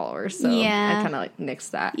creepy followers, so Yeah. I kind of, like,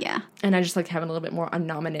 nixed that. Yeah. And I just, like, having a little bit more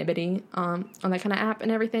anonymity on that kind of app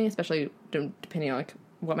and everything, especially depending on, like,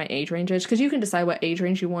 what my age range is. Because you can decide what age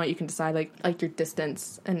range you want. You can decide, like your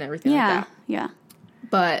distance and everything like that. Yeah.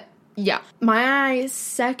 But, yeah. My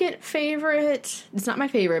second favorite, it's not my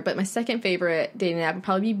favorite, but my second favorite dating app would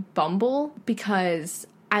probably be Bumble, because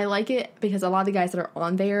I like it because a lot of the guys that are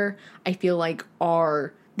on there, I feel like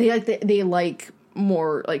they like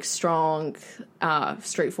more, like, strong,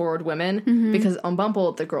 straightforward women, because on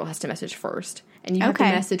Bumble, the girl has to message first. And you have to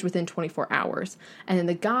message within 24 hours. And then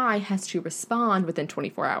the guy has to respond within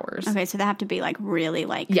 24 hours. Okay, so they have to be, like, really,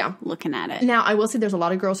 like, looking at it. Now, I will say there's a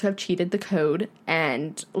lot of girls who have cheated the code.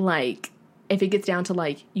 And, like, if it gets down to,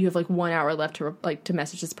 like, you have, like, 1 hour left to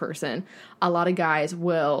message this person, a lot of guys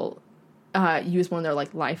will use one of their,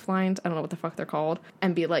 like, lifelines, I don't know what the fuck they're called,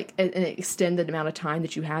 and be like, and extend the amount of time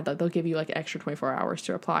that you have. They'll give you, like, an extra 24 hours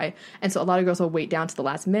to reply. And so a lot of girls will wait down to the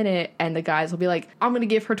last minute, and the guys will be like, I'm gonna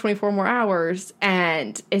give her 24 more hours.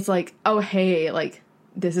 And it's like, oh, hey, like,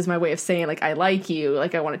 this is my way of saying, like, I like you,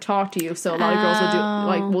 like, I want to talk to you. So a lot of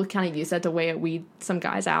girls will kind of use that to weed some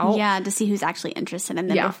guys out. Yeah, to see who's actually interested in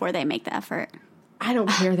them before they make the effort. I don't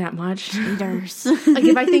care that much. Cheaters. Like,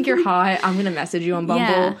 if I think you're hot, I'm going to message you on Bumble.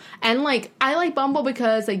 Yeah. And, like, I like Bumble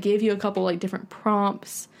because they give you a couple, like, different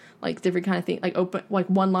prompts, like, different kind of things, like, open, like,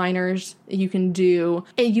 one-liners you can do.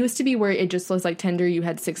 It used to be where it just was, like, Tinder, you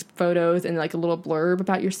had 6 photos and, like, a little blurb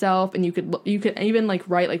about yourself, and you could even, like,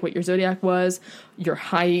 write, like, what your zodiac was, your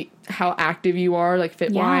height, how active you are, like,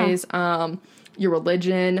 fit-wise, your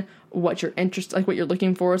religion, what your interest, like, what you're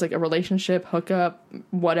looking for is, like, a relationship, hookup,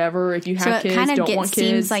 whatever. If you have kids, don't want kids.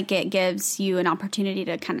 Seems like it gives you an opportunity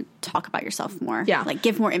to kind of talk about yourself more. Yeah. Like,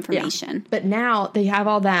 give more information. Yeah. But now they have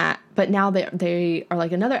all that, but now they are,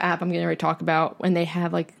 like, another app I'm going to talk about, when they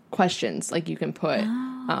have, like, questions, like, you can put.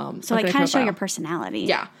 So, like, kind of show your personality.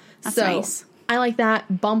 Yeah. That's so, nice. I like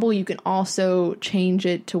that. Bumble, you can also change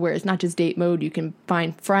it to where it's not just date mode. You can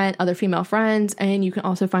find other female friends, and you can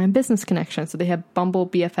also find business connections. So they have Bumble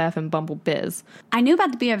BFF and Bumble Biz. I knew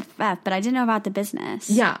about the BFF, but I didn't know about the business.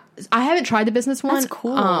 Yeah. I haven't tried the business one. That's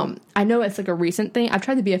cool. I know it's, like, a recent thing. I've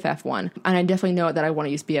tried the BFF one, and I definitely know that I want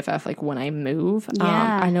to use BFF, like, when I move.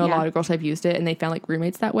 Yeah, I know a lot of girls have used it, and they found, like,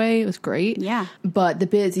 roommates that way. It was great. Yeah. But the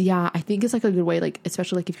Biz, I think it's, like, a good way, like,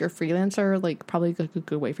 especially, like, if you're a freelancer, like, probably a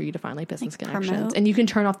good way for you to find, like, business connections. Promote. And you can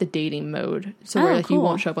turn off the dating mode, so where, like, you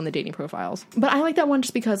won't show up on the dating profiles. But I like that one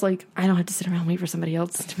just because, like, I don't have to sit around and wait for somebody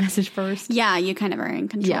else to message first. Yeah, you kind of are in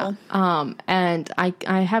control. Yeah. And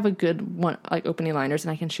I have a good one, like, opening liners,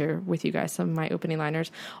 and I can share with you guys some of my opening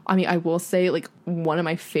liners. I mean, I will say, like, one of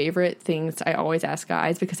my favorite things I always ask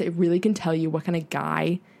guys, because it really can tell you what kind of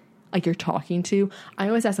guy, like, you're talking to. I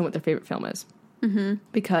always ask them what their favorite film is. Mm-hmm.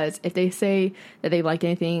 Because if they say that they like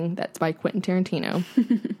anything that's by Quentin Tarantino,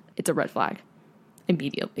 it's a red flag.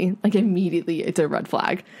 Immediately, it's a red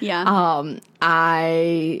flag. Yeah.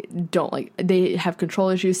 I don't like, they have control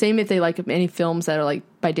issues. Same if they like any films that are, like,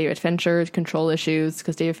 by David Fincher, control issues,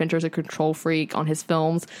 because David Fincher is a control freak on his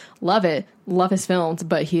films. Love his films,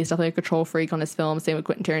 but he's definitely a control freak on his films. Same with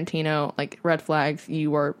Quentin Tarantino, like, red flags.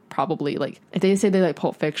 You are probably, like, if they say they like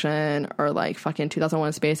Pulp Fiction or, like, fucking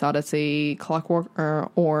 2001: Space Odyssey, Clockwork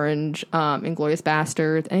Orange, Inglourious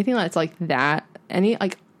Basterds, anything that's like that, any,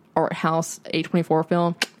 like, art house A24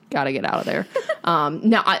 film, gotta get out of there.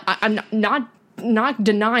 Now I'm not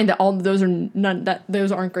denying that all of those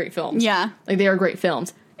those aren't great films. Yeah, like, they are great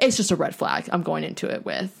films. It's just a red flag I'm going into it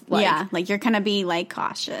with. Like, yeah, like, you're gonna be, like,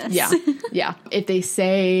 cautious. Yeah. Yeah. If they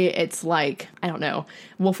say it's, like, I don't know,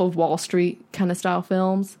 Wolf of Wall Street kind of style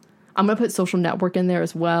films, I'm gonna put Social Network in there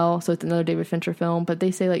as well, so it's another David Fincher film. But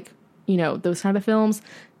they say, like, you know, those kind of films,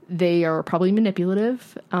 they are probably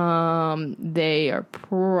manipulative. They are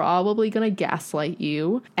probably going to gaslight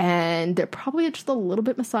you. And they're probably just a little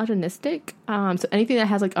bit misogynistic. So anything that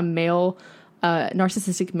has, like, a male,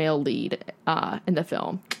 narcissistic male lead in the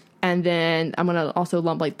film, And then I'm gonna also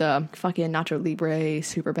lump like the fucking Nacho Libre,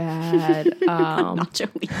 super bad. Nacho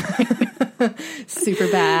Libre.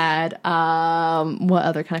 Super bad. What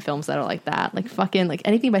other kind of films that are like that? Like fucking like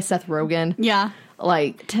anything by Seth Rogen. Yeah.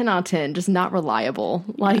 Like 10 out of 10, just not reliable.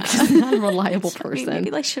 Like just not a reliable person.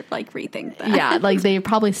 Maybe I should like rethink that. Yeah, like they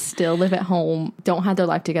probably still live at home, don't have their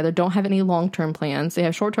life together, don't have any long-term plans. They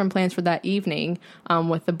have short-term plans for that evening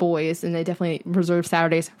with the boys, and they definitely reserve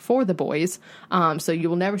Saturdays for the boys. So you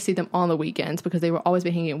will never see them on the weekends because they will always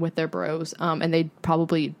be hanging with their bros, and they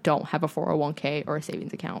probably don't have a 401k or a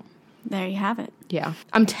savings account. There you have it. Yeah.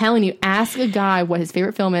 I'm telling you, ask a guy what his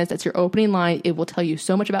favorite film is. That's your opening line. It will tell you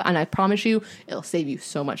so much about, and I promise you, it'll save you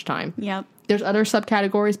so much time. Yep. There's other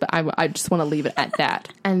subcategories, but I just want to leave it at that.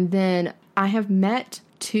 And then I have met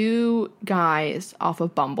 2 guys off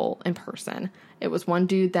of Bumble in person. It was one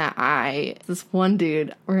dude this one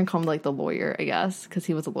dude, we're going to call him like the lawyer, I guess, because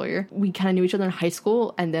he was a lawyer. We kind of knew each other in high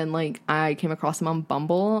school, and then like I came across him on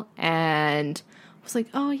Bumble, and was like,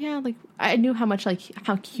 oh yeah, like I knew how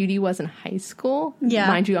cute he was in high school. Yeah.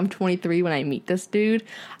 Mind you, I'm 23 when I meet this dude.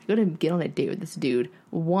 I go to get on a date with this dude.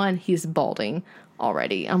 1, he's balding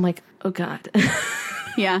already. I'm like, oh God.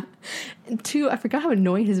 Yeah. And 2, I forgot how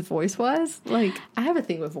annoying his voice was. Like, I have a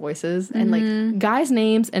thing with voices and like guys'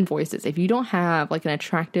 names and voices. If you don't have like an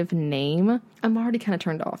attractive name, I'm already kind of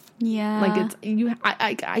turned off. Yeah. Like it's you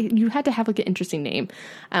had to have like an interesting name.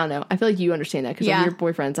 I don't know. I feel like you understand that because Yeah. your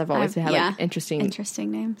boyfriends I've always had like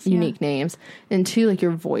interesting names, unique names. And 2, like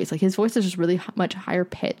your voice. Like his voice is just really much higher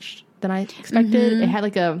pitched than I expected. It had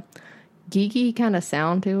like a geeky kind of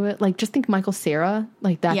sound to it. Like, just think Michael Cera.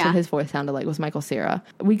 Like, that's what his voice sounded like, was Michael Cera.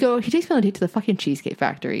 He takes me on a date to the fucking Cheesecake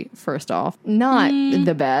Factory, first off. Not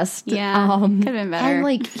the best. Yeah, could have been better. And,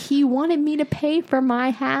 like, he wanted me to pay for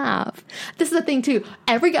my half. This is the thing, too.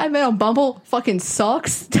 Every guy I met on Bumble fucking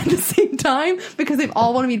sucks at the same time because they've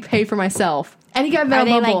all wanted me to pay for myself. Any guy I met on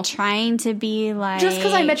Bumble. Are they, like, trying to be, like... Just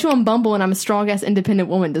because I met you on Bumble and I'm a strong-ass independent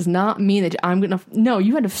woman does not mean that I'm gonna... No,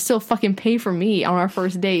 you had to still fucking pay for me on our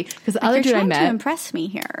first date. Because the other dude I met... You're trying to impress me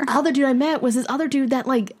here. The other dude I met was this other dude that,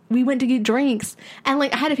 like, we went to get drinks. And,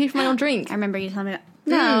 like, I had to pay for my own drink. I remember you telling me that.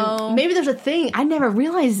 No. Maybe there's a thing. I never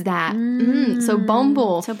realized that. So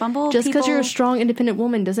Bumble. Just because you're a strong, independent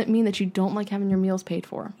woman doesn't mean that you don't like having your meals paid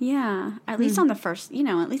for. Yeah. At least on the first...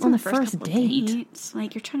 at least on the first couple date. Dates.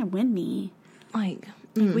 Like, you're trying to win me. Like...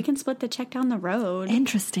 We can split the check down the road.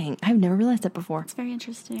 Interesting. I've never realized that before. It's very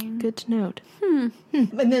interesting. Good to note. And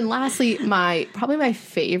then lastly, probably my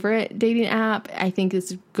favorite dating app, I think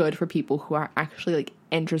is good for people who are actually like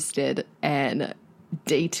interested in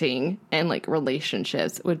dating and like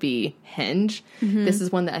relationships, would be Hinge. This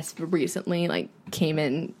is one that I recently like came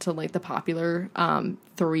into like the popular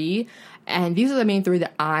 3. And these are the main 3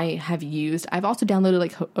 that I have used. I've also downloaded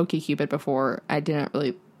like OkCupid before. I didn't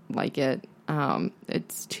really like it.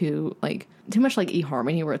 It's too much like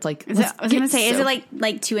eHarmony, where it's like, is it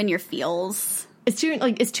like too in your feels? It's too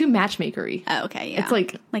matchmakery. Oh, okay, yeah. It's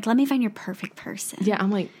like let me find your perfect person. Yeah,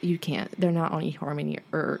 I'm like, you can't. They're not on eHarmony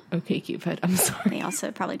or OkCupid. I'm sorry. They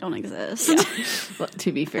also probably don't exist. Yeah. Well,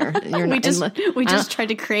 to be fair, we just tried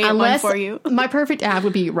to create one for you. My perfect app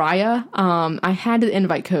would be Raya. I had the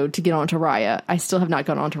invite code to get onto Raya. I still have not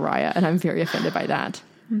gone onto Raya, and I'm very offended by that.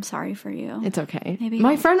 I'm sorry for you. It's okay. Maybe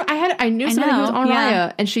my friend, I knew somebody who was on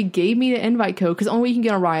Raya, and she gave me the invite code, because only way you can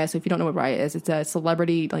get on Raya. So if you don't know what Raya is, it's a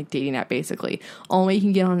celebrity like dating app basically. Only way you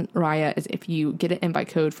can get on Raya is if you get an invite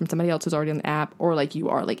code from somebody else who's already on the app, or like you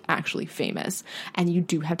are like actually famous, and you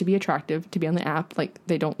do have to be attractive to be on the app. Like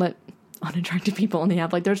they don't let unattractive people on the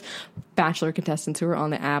app. Like there's Bachelor contestants who are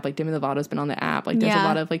on the app. Like Demi Lovato's been on the app. Like there's a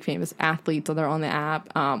lot of like famous athletes that are on the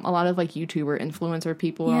app. A lot of like YouTuber influencer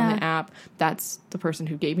people are on the app. That's the person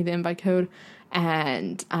who gave me the invite code.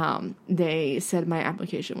 And they said my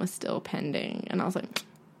application was still pending. And I was like,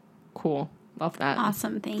 cool. Love that.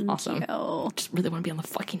 Awesome. Thank you. Just really want to be on the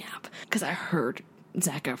fucking app. Because I heard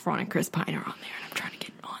Zac Efron and Chris Pine are on there. And I'm trying to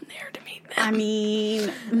get on there to meet them. I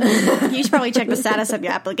mean, you should probably check the status of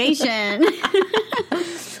your application.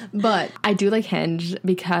 But I do like Hinge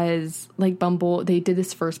because, like Bumble, they did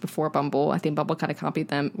this first before Bumble. I think Bumble kind of copied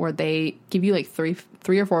them, where they give you like three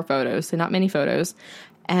or four photos, so not many photos,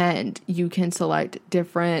 and you can select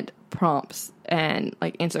different prompts and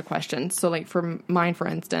like answer questions. So like for mine, for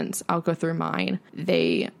instance, I'll go through mine.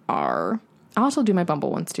 I'll also do my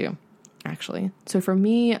Bumble ones too, actually. So for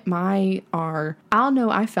me, I'll know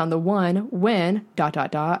I found the one when ...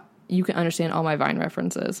 you can understand all my Vine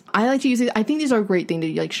references. I like to use it. I think these are a great thing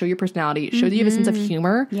to like show your personality, show that you have a sense of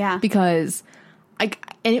humor. Yeah. Because I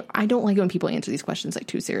don't like it when people answer these questions like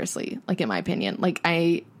too seriously, like in my opinion. Like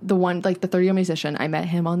the 30-year musician, I met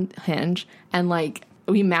him on Hinge, and like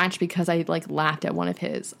we matched because I like laughed at one of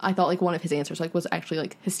his. I thought like one of his answers like was actually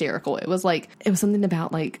like hysterical. It was something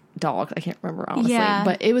about like dogs. I can't remember honestly,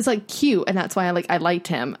 but it was like cute, and that's why I liked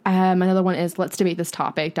him. Another one is, let's debate this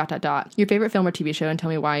topic. ... Your favorite film or TV show, and tell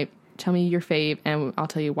me why. Tell me your fave, and I'll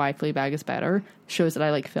tell you why Fleabag is better. Shows that I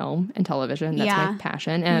like film and television. That's my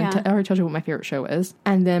passion. And I already told you what my favorite show is.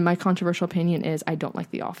 And then my controversial opinion is I don't like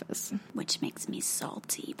The Office. Which makes me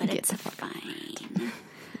salty, but it's fine.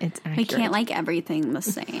 It's accurate. We can't like everything the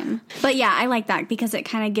same. But yeah, I like that because it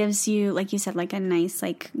kind of gives you, like you said, like a nice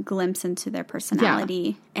like glimpse into their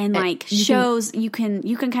personality and like shows you can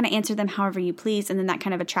kind of answer them however you please, and then that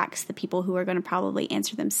kind of attracts the people who are going to probably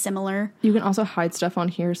answer them similar. You can also hide stuff on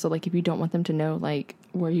here, so like if you don't want them to know like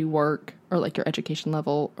where you work or like your education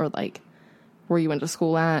level or like where you went to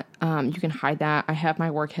school at, you can hide that. I have my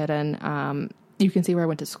work hidden. You can see where I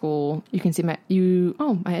went to school. You can see my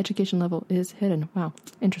education level is hidden. Wow.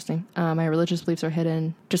 Interesting. My religious beliefs are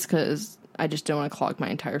hidden just because I just don't want to clog my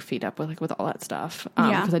entire feed up with all that stuff.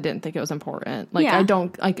 Because I didn't think it was important. Like I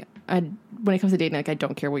don't when it comes to dating, like I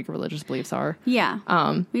don't care what your religious beliefs are. Yeah.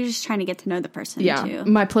 You're just trying to get to know the person too.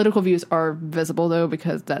 My political views are visible though,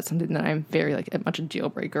 because that's something that I'm very like much a deal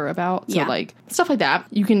breaker about. So like stuff like that.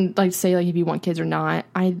 You can like say like if you want kids or not.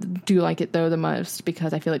 I do like it though the most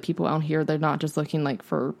because I feel like people out here, they're not just looking like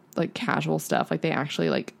for like casual stuff. Like they actually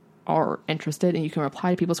like are interested, and you can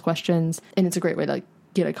reply to people's questions, and it's a great way to like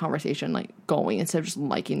get a conversation like going instead of just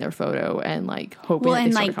liking their photo and like hoping that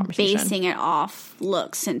they start a conversation. Basing it off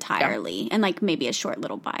looks entirely and like maybe a short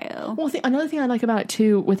little bio. Well, another thing I like about it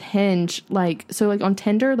too with Hinge, like so like on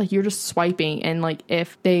Tinder, like you're just swiping, and like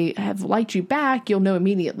if they have liked you back, you'll know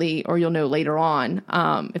immediately, or you'll know later on.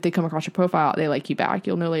 If they come across your profile, they like you back,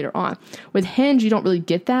 you'll know later on. With Hinge, you don't really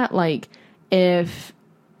get that. Like if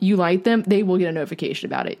you like them, they will get a notification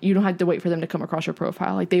about it. You don't have to wait for them to come across your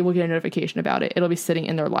profile. Like, they will get a notification about it. It'll be sitting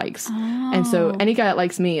in their likes. Oh. And so any guy that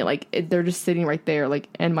likes me, like, they're just sitting right there, like,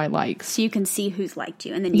 in my likes. So you can see who's liked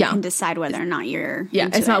you, and then you can decide whether or not you're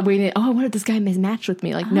into it's not waiting, oh, what if this guy has matched with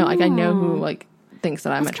me? Like, no, like, I know who, like, thinks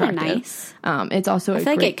that I'm attractive. Nice. It's also I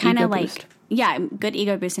feel like it kind of, like, good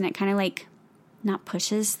ego boost, and it kind of, like, not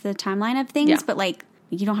pushes the timeline of things, but, like,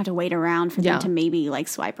 you don't have to wait around for them to maybe like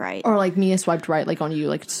swipe right. Or like Mia swiped right like on you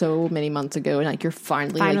like so many months ago, and like you're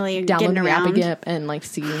finally like, downloading the app again and like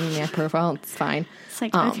seeing the profile. It's fine. It's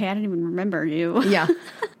like, okay, I didn't even remember you. Yeah.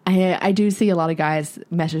 I do see a lot of guys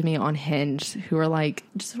message me on Hinge who are like,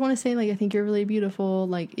 just want to say like, I think you're really beautiful.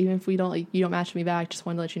 Like, even if we don't like, you don't match me back, just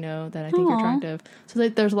wanted to let you know that I think you're attractive. So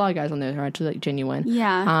like, there's a lot of guys on there who are actually like genuine.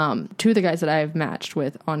 Yeah. Two of the guys that I've matched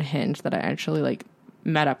with on Hinge that I actually like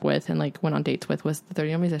met up with and like went on dates with was the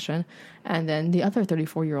 30-year-old musician, and then the other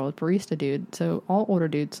 34-year-old barista dude. So all older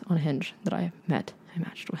dudes on Hinge that I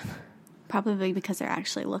matched with. Probably because they're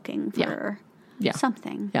actually looking for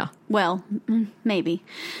something. Yeah. Well, maybe.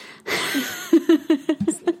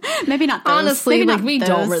 Maybe not those. Honestly, maybe like we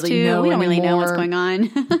don't really know. We don't really know anymore. what's going on.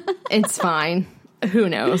 It's fine. Who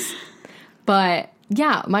knows? But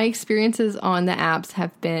yeah, my experiences on the apps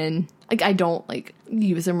have been like, I don't like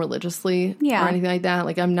use them religiously or anything like that.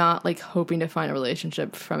 Like, I'm not like hoping to find a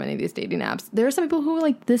relationship from any of these dating apps. There are some people who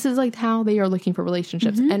like, this is like how they are looking for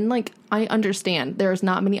relationships. And like, I understand there's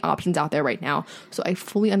not many options out there right now. So I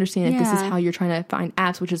fully understand if this is how you're trying to find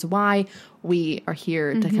apps, which is why we are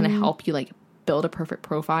here to kind of help you like build a perfect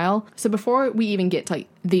profile. So before we even get to like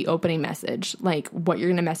the opening message, like what you're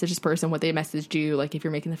going to message this person, what they messaged you, like if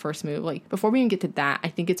you're making the first move, like before we even get to that, I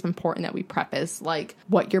think it's important that we preface like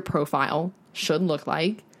what your profile should look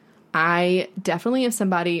like. I definitely am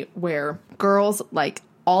somebody where girls, like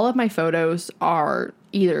all of my photos are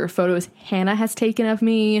either photos Hannah has taken of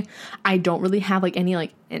me. I don't really have like any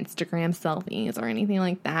like Instagram selfies or anything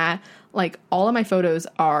like that. Like all of my photos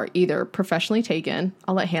are either professionally taken.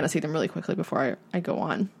 I'll let Hannah see them really quickly before I go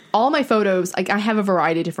on. All my photos, like I have a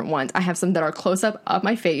variety of different ones. I have some that are close up of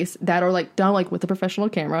my face that are like done like with a professional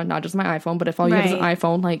camera, not just my iPhone, but if all you have is an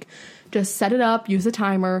iPhone, like just set it up, use a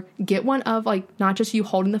timer, get one of like not just you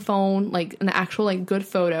holding the phone, like an actual like good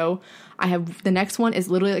photo. I have the next one is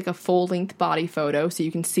literally like a full length body photo so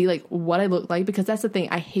you can see like what I look like, because that's the thing.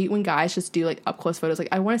 I hate when guys just do like up close photos. Like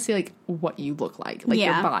I want to see like what you look like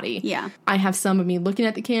your body. Yeah. I have some of me looking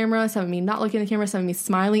at the camera, some of me not looking at the camera, some of me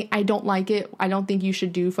smiling. I don't like it. I don't think you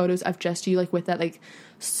should do photos of just you like with that like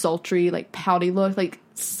sultry like pouty look. Like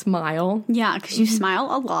smile. Yeah, because you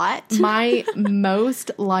smile a lot. My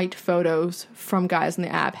most liked photos from guys in the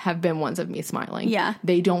app have been ones of me smiling. Yeah.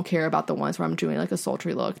 They don't care about the ones where I'm doing like a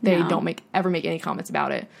sultry look. They don't ever make any comments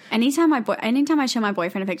about it. Anytime I show my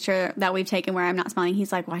boyfriend a picture that we've taken where I'm not smiling,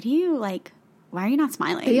 he's like, why do you like why are you not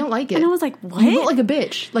smiling? They don't like it. And I was like, what? You look like a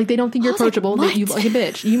bitch. Like, they don't think you're approachable. Like, You look like a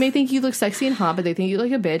bitch. You may think you look sexy and hot, but they think you look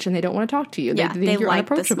like a bitch and they don't want to talk to you. Yeah, they think they you're like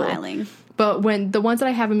the unapproachable. smiling. But when the ones that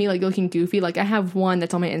I have of me, like, looking goofy, like, I have one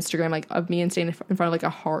that's on my Instagram, like, of me and standing in front of, like, a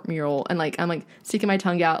heart mural. And, like, I'm, like, sticking my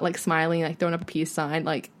tongue out, like, smiling, like, throwing up a peace sign.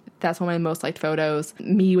 Like, that's one of my most liked photos.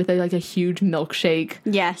 Me with, like, a huge milkshake.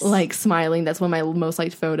 Yes. Like, smiling. That's one of my most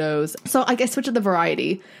liked photos. So, I switch up the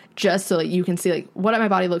variety just so, like, you can see, like, what my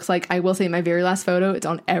body looks like. I will say my very last photo, it's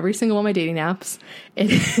on every single one of my dating apps.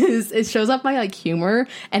 It shows up my, like, humor,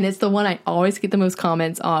 and it's the one I always get the most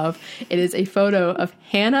comments of. It is a photo of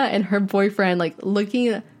Hannah and her boyfriend, like,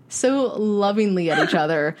 looking so lovingly at each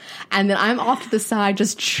other, and then I'm off to the side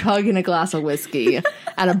just chugging a glass of whiskey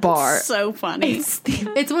at a bar. So funny. It's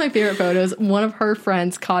one of my favorite photos. One of her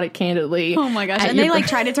friends caught it candidly. Oh my gosh. And they like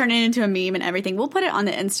try to turn it into a meme and everything. We'll put it on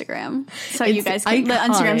the Instagram so you guys can, the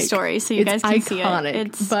Instagram story so you guys can see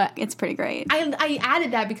it. It's pretty great. I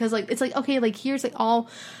added that because, like, it's like, okay, like, here's, like, all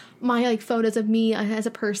my, like, photos of me as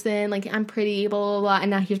a person, like, I'm pretty, blah, blah, blah,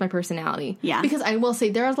 and now here's my personality. Yeah. Because I will say,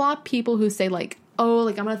 there's a lot of people who say, like, oh,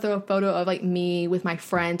 like, I'm gonna throw a photo of, like, me with my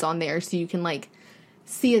friends on there so you can, like,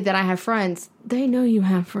 see that I have friends. They know you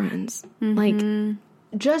have friends. Like,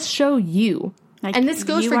 just show you. Like, and this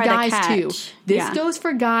goes for guys, too. This goes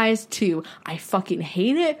for guys, too. I fucking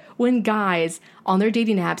hate it when guys on their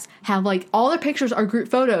dating apps have, like, all their pictures are group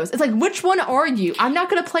photos. It's like, which one are you? I'm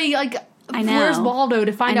not gonna play, like, where's Waldo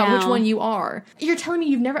to find out which one you are. You're telling me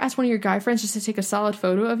you've never asked one of your guy friends just to take a solid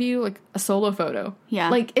photo of you? Like, a solo photo. Yeah.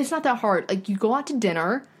 Like, it's not that hard. Like, you go out to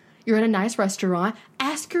dinner, you're in a nice restaurant,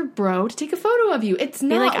 ask your bro to take a photo of you. It's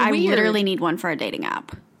not weird. I literally need one for a dating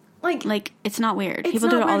app. Like it's not weird. People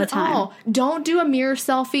do it all the time. Don't do a mirror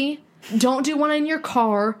selfie. Don't do one in your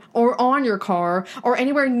car or on your car or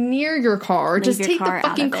anywhere near your car. Just take the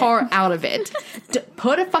fucking car out of it.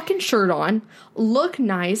 Put a fucking shirt on. Look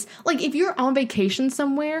nice. Like, if you're on vacation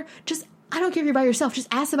somewhere, just, I don't care if you're by yourself, just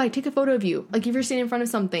ask somebody, take a photo of you. Like, if you're standing in front of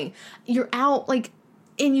something, you're out, like,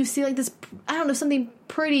 and you see, like, this, I don't know, something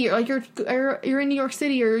pretty, or, like, you're in New York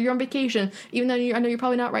City, or you're on vacation, even though I know you're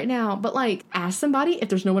probably not right now, but, like, ask somebody. If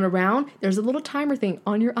there's no one around, there's a little timer thing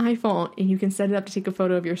on your iPhone, and you can set it up to take a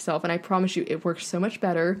photo of yourself, and I promise you, it works so much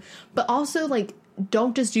better. But also, like,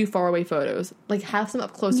 don't just do far away photos. Like, have some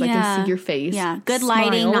up close so I can see your face. Yeah, good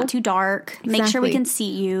lighting, not too dark. Exactly. Make sure we can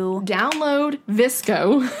see you. Download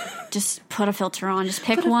Visco. Just put a filter on. Just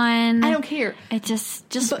pick one. I don't care. It just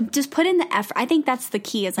put in the effort. I think that's the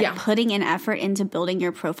key, is like putting in effort into building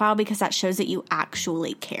your profile, because that shows that you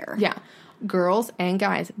actually care. Yeah. Girls and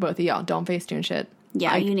guys, both of y'all, don't Facetune shit.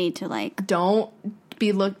 Yeah, you need to, like, don't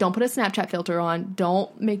put a Snapchat filter on.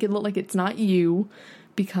 Don't make it look like it's not you.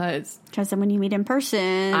 Because then when you meet in person,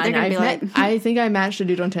 they're going to be like... I think I matched a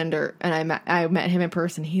dude on Tinder, and I met him in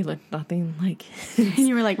person. He looked nothing like... And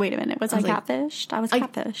you were like, wait a minute, was I catfished? I was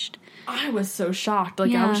catfished. I was so shocked.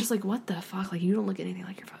 Like, I was just like, what the fuck? Like, you don't look anything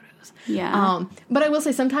like your photos. Yeah. But I will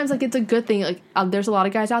say, sometimes, like, it's a good thing. Like, there's a lot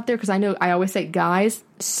of guys out there, because I always say guys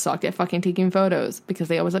suck at fucking taking photos, because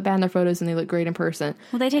they always look bad in their photos and they look great in person.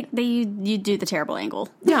 Well, you do the terrible angle.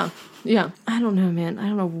 Yeah. I don't know, man. I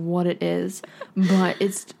don't know what it is, but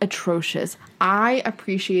it's atrocious. I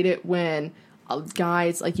appreciate it when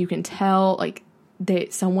guys, like, you can tell, like,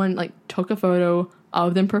 someone, like, took a photo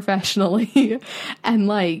of them professionally and,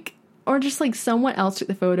 like, or just, like, someone else took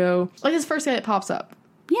the photo. Like, this first guy that pops up.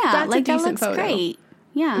 Yeah, that's like, a decent that looks photo. great.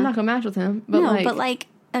 Yeah. I'm not gonna match with him, but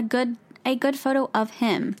a good photo of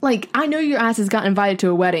him. Like, I know your ass has got invited to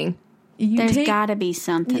a wedding. There's gotta be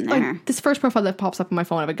something there. Like, this first profile that pops up on my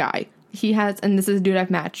phone of a guy. He has, and this is a dude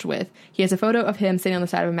I've matched with. He has a photo of him sitting on the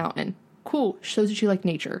side of a mountain. Cool. Shows that you like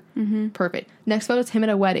nature. Mm-hmm. Perfect. Next photo is him at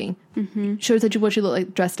a wedding. Mm-hmm. Shows that what you look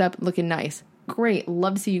like, dressed up, looking nice. Great.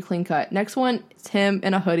 Love to see you clean cut. Next one, it's him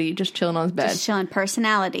in a hoodie, just chilling on his bed. Just chilling.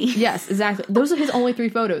 Personality. Yes, exactly. Those are his only 3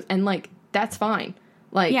 photos, and, like, that's fine.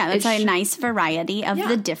 Like, yeah, that's a nice variety of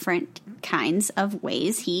the different kinds of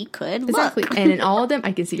ways he could look. And in all of them,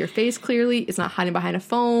 I can see your face clearly. It's not hiding behind a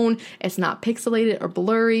phone. It's not pixelated or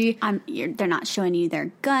blurry. They're not showing you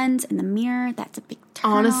their guns in the mirror. That's a big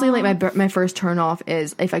turn Honestly, off. like, my first turn off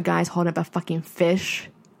is if a guy's holding up a fucking fish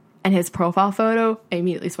and his profile photo,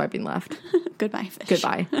 immediately swiping left. Goodbye, fish.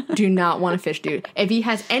 Goodbye. Do not want a fish, dude. If he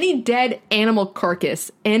has any dead animal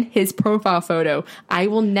carcass in his profile photo, I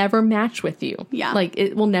will never match with you. Yeah. Like,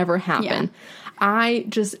 it will never happen. Yeah. I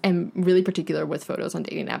just am really particular with photos on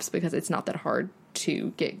dating apps because it's not that hard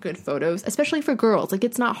to get good photos, especially for girls. Like,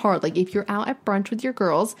 it's not hard. Like, if you're out at brunch with your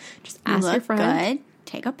girls, just ask your friend. Good.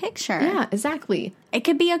 take a picture. Yeah, exactly. It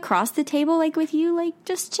could be across the table, like with you, like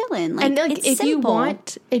just chilling. Like, And like, it's if simple.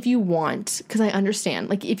 you want, because I understand,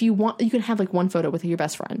 like if you want, you can have like one photo with your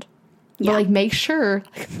best friend, but Yeah. like make sure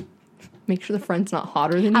the friend's not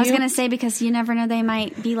hotter than you. I was going to say, because you never know, they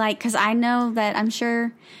might be like, because I know that I'm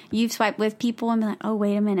sure you've swiped with people and be like, oh,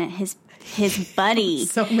 wait a minute, his buddy.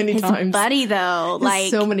 So many his times. buddy, though.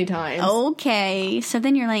 Like, so many times. okay. So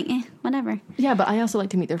then you're like, whatever. Yeah, but I also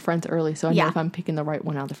like to meet their friends early, so I know Yeah. if I'm picking the right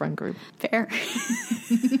one out of the friend group. Fair.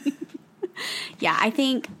 Yeah, I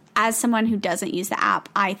think as someone who doesn't use the app,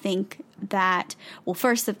 I think that, well,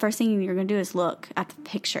 the first thing you're going to do is look at the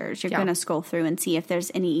pictures. You're Yeah. going to scroll through and see if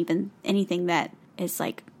there's anything that is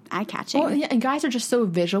like eye-catching. Well, yeah, and guys are just so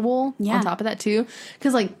visual Yeah. on top of that too,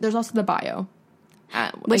 because like there's also the bio,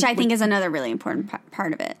 Which I think is another really important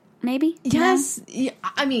part of it. Maybe? Yes. Yeah,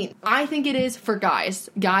 I mean, I think it is for guys.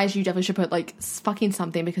 Guys, you definitely should put, like, fucking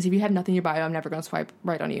something, because if you have nothing in your bio, I'm never going to swipe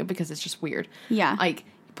right on you, because it's just weird. Yeah. Like,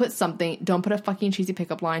 put something. Don't put a fucking cheesy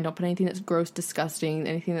pickup line. Don't put anything that's gross, disgusting,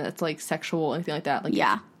 anything that's, like, sexual, anything like that. Like,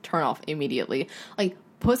 Yeah. turn off immediately. Like,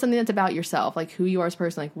 put something that's about yourself, like who you are as a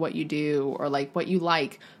person, like what you do, or like what you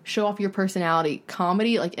like. Show off your personality.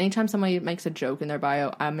 Comedy, like anytime somebody makes a joke in their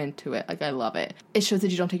bio, I'm into it. Like, I love it. It shows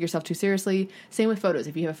that you don't take yourself too seriously. Same with photos.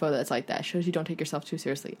 If you have a photo that's like that, it shows you don't take yourself too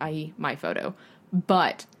seriously, i.e. my photo.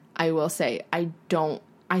 But I will say, I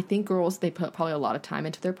think girls, they put probably a lot of time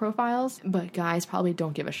into their profiles, but guys probably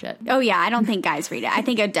don't give a shit. Oh, yeah. I don't think guys read it. I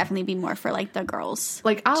think it'd definitely be more for, like, the girls.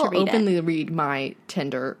 Like, I'll read openly read my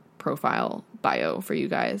Tinder profile bio for you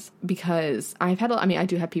guys, because I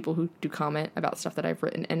do have people who do comment about stuff that I've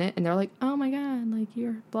written in it, and they're like, oh my god, like,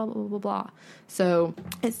 you're blah blah blah blah blah. So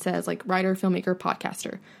it says, like, writer, filmmaker,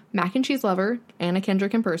 podcaster, mac and cheese lover, Anna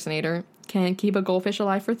Kendrick impersonator, can keep a goldfish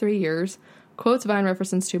alive for 3 years, quotes Vine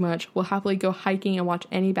references too much, will happily go hiking and watch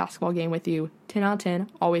any basketball game with you, 10 out of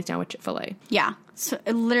 10, always down with Chick-fil-A. Yeah. So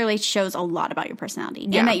it literally shows a lot about your personality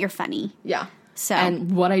Yeah. and that you're funny. Yeah. So.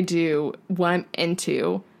 And what I do, what I'm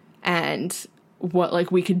into, and what,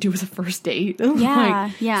 like, we could do as a first date. Yeah,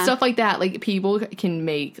 like, yeah. Stuff like that. Like, people can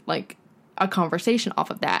make, like, a conversation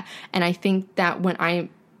off of that. And I think that when I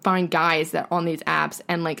find guys that are on these apps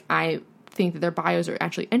and, like, I think that their bios are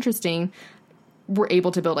actually interesting, we're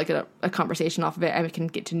able to build, like, a conversation off of it, and we can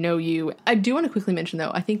get to know you. I do want to quickly mention,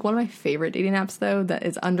 though, I think one of my favorite dating apps, though, that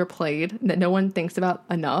is underplayed, that no one thinks about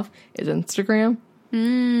enough, is Instagram.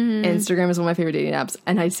 Instagram is one of my favorite dating apps,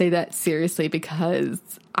 and I say that seriously because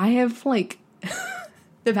I have, like,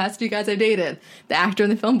 the past two guys I dated, the actor and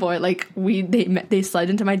the film boy, like, they slid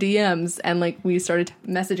into my DMs, and, like, we started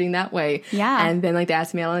messaging that way. Yeah. And then, like, they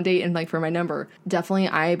asked me out on a date and, like, for my number. Definitely,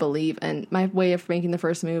 I believe, and my way of making the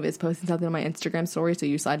first move is posting something on my Instagram story, so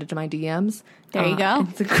you slide into my DMs. There you go.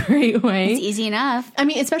 It's a great way. It's easy enough. I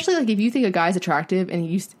mean, especially, like, if you think a guy's attractive and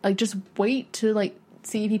you, like, just wait to, like,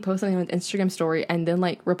 see if he posts something on his Instagram story and then,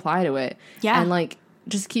 like, reply to it. Yeah. And, like,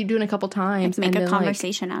 just keep doing it a couple times. Make and a then,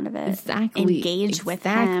 conversation out of it. Exactly. Engage with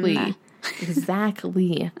him.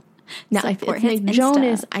 Exactly. Now, if Support it's his Nick Insta.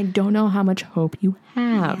 Jonas, I don't know how much hope you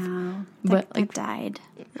have. Yeah. But, That like, died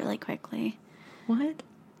really quickly. what?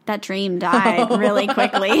 That dream died really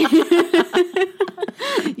quickly.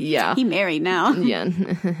 Yeah. He married now. Yeah.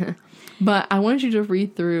 But I wanted you to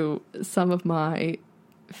read through some of my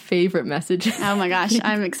favorite messages. Oh my gosh,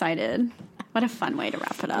 I'm excited. What a fun way to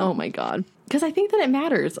wrap it up. Oh my god. Because I think that it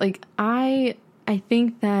matters. Like, I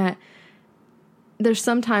think that there's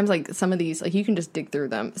sometimes, like, some of these, like, you can just dig through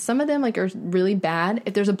them. Some of them, like, are really bad.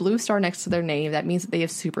 If there's a blue star next to their name, that means that they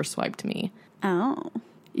have super swiped me. Oh.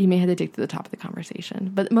 You may have to dig to the top of the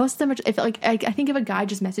conversation. But most of them are, if, like, I think if a guy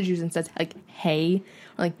just messages you and says, like, hey,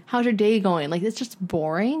 or, like, how's your day going? Like, it's just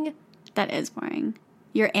boring. That is boring.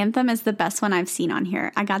 Your anthem is the best one I've seen on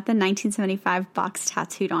here. I got the 1975 box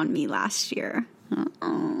tattooed on me last year.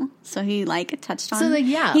 So he, like, touched on... So, like,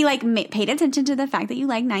 yeah. He, like, paid attention to the fact that you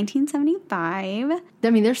like 1975. I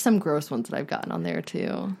mean, there's some gross ones that I've gotten on there,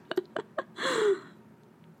 too.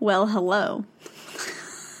 Well, hello.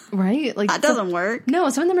 Right? Like, That doesn't work. No,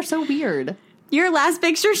 some of them are so weird. Your last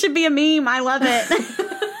picture should be a meme. I love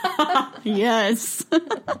it. Yes.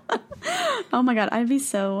 Oh, my God. I'd be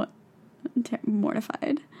so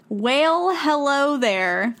mortified. Well, hello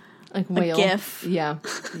there. Like, whale. GIF. Yeah.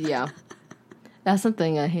 Yeah. That's the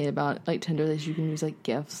thing I hate about, like, Tinder, is you can use, like,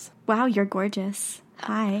 GIFs. Wow, you're gorgeous.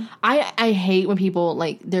 Hi. I hate when people,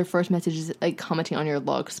 like, their first message is, like, commenting on your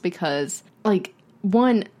looks, because, like,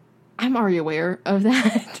 one, I'm already aware of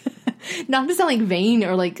that. Not to sound, like, vain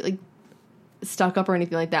or, like, stuck up or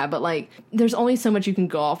anything like that, but like there's only so much you can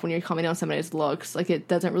go off when you're commenting on somebody's looks. Like it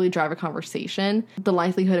doesn't really drive a conversation. The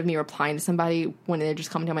likelihood of me replying to somebody when they're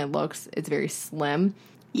just commenting on my looks is very slim.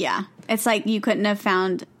 Yeah. It's like you couldn't have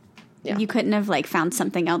found like found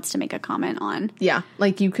something else to make a comment on. Yeah.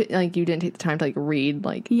 Like you didn't take the time to like read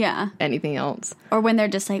like anything else. Or when they're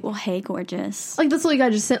just like, well, hey, gorgeous. Like this little guy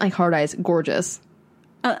just sent like hard eyes, gorgeous.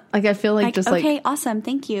 Like I feel like just like, okay, awesome,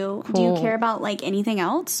 thank you. Cool. Do you care about like anything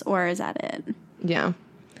else, or is that it? Yeah.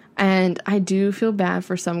 And I do feel bad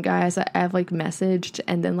for some guys that I've like messaged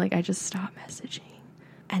and then like I just stop messaging.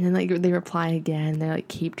 And then like they reply again. They like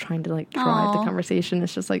keep trying to like drive the conversation.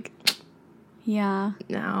 It's just like, yeah,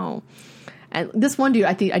 no. And this one dude,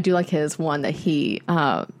 I think I do like his one that he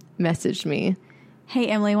messaged me. Hey,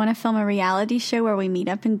 Emily, want to film a reality show where we meet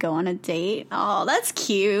up and go on a date? Oh, that's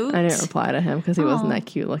cute. I didn't reply to him because he wasn't that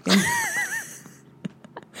cute looking.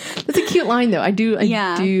 That's a cute line, though. I do.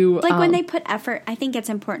 Like when they put effort, I think it's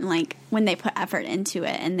important, like when they put effort into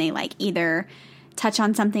it and they like either touch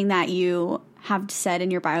on something that you have said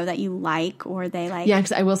in your bio that you like, or they like. Yeah,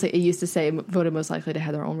 because I will say it used to say voted most likely to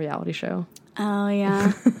have their own reality show. Oh,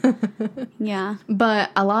 yeah. Yeah.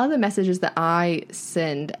 But a lot of the messages that I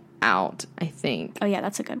send out, I think. Oh, yeah,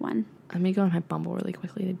 that's a good one. Let me go on my Bumble really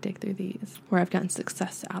quickly to dig through these, where I've gotten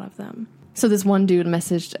success out of them. So this one dude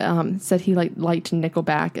messaged, said he liked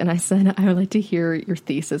Nickelback, and I said, I would like to hear your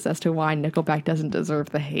thesis as to why Nickelback doesn't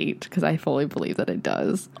deserve the hate, because I fully believe that it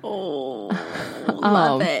does. Oh,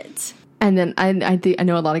 love it. And then I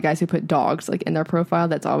know a lot of guys who put dogs like in their profile.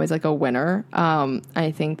 That's always like a winner.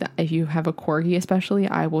 I think that if you have a corgi, especially,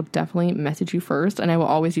 I will definitely message you first, and I will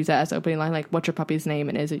always use that as opening line, like, "What's your puppy's name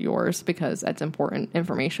and is it yours?" Because that's important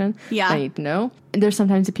information. Yeah, I need to know. And there's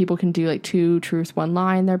sometimes that people can do like 2 truths, 1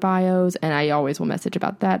 lie in their bios, and I always will message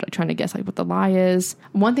about that, like trying to guess like what the lie is.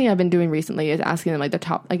 One thing I've been doing recently is asking them like the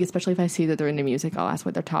top, like especially if I see that they're into music, I'll ask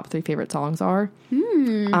what their top 3 favorite songs are.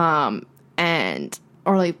 And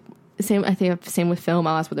or like. I think same with film.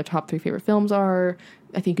 I'll ask what their top 3 favorite films are.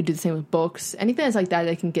 I think you could do the same with books. Anything that's like that,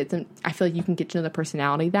 I can get them. I feel like you can get to know the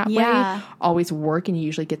personality that way. Always work, and you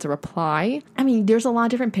usually get a reply. I mean, there's a lot of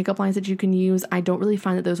different pickup lines that you can use. I don't really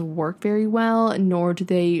find that those work very well, nor do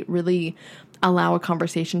they really allow a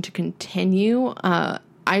conversation to continue.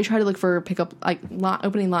 I try to look for pickup like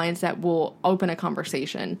opening lines that will open a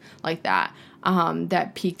conversation like that,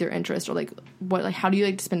 that pique their interest, or like how do you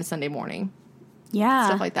like to spend a Sunday morning? Yeah.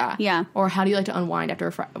 Stuff like that. Yeah. Or how do you like to unwind after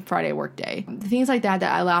a Friday work day? Things like that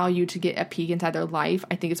allow you to get a peek inside their life.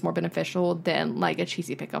 I think it's more beneficial than like a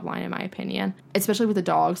cheesy pickup line, in my opinion. Especially with the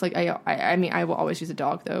dogs. Like I mean, I will always use a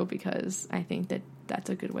dog though, because I think that that's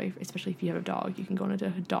a good way, especially if you have a dog. You can go on a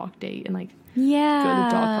dog date and like go to the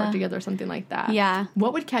dog park together or something like that. Yeah.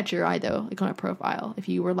 What would catch your eye though, like on a profile?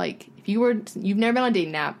 You've never been on a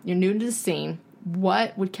dating app, you're new to the scene,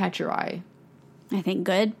 what would catch your eye? I think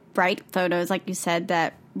good, bright photos, like you said,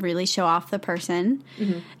 that really show off the person.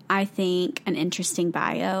 Mm-hmm. I think an interesting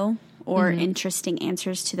bio or interesting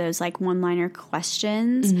answers to those like one-liner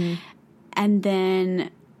questions. Mm-hmm. And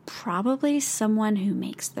then probably someone who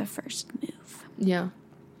makes the first move. Yeah.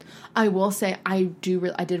 I will say I did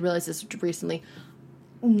realize this recently.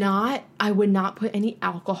 I would not put any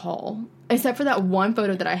alcohol, except for that one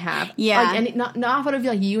photo that I have. Yeah. Like, and not a photo of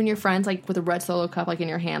like you and your friends, like with a red Solo cup, like in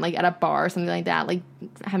your hand, like at a bar or something like that, like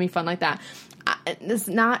having fun like that. It's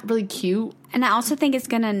not really cute. And I also think it's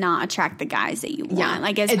going to not attract the guys that you want. Yeah,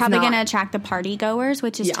 like it's probably going to attract the party goers,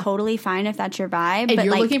 which is totally fine if that's your vibe. If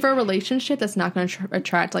you're looking for a relationship, that's not going to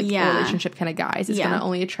attract like relationship kind of guys. It's going to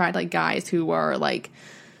only attract like guys who are like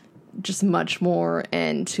just much more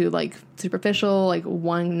into like superficial, like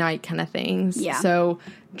one night kind of things. Yeah. So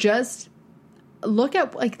just look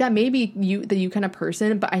at like that may be you kind of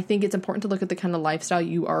person, but I think it's important to look at the kind of lifestyle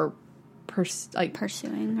you are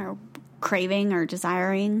pursuing or craving or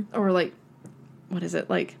desiring, or like what is it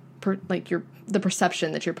like the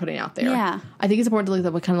perception that you're putting out there. Yeah. I think it's important to look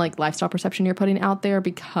at what kind of like lifestyle perception you're putting out there,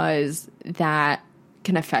 because that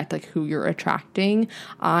can affect like who you're attracting.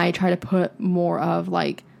 I try to put more of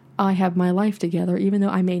like, I have my life together, even though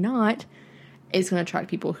I may not. It's going to attract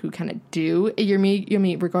people who kind of do. You're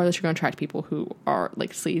me, regardless, you're going to attract people who are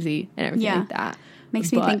like sleazy and everything like that.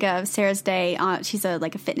 Makes me think of Sarah's Day. She's a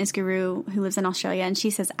fitness guru who lives in Australia, and she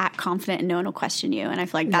says, act confident and no one will question you. And I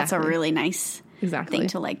feel like that's a really nice thing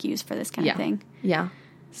to like use for this kind of thing. Yeah.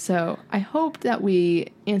 So I hope that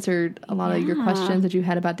we answered a lot of your questions that you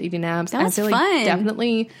had about dating apps. That was fun. Like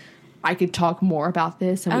definitely I could talk more about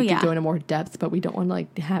this, and we could go into more depth, but we don't want to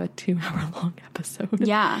like have a 2-hour long episode.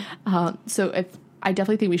 Yeah. So if I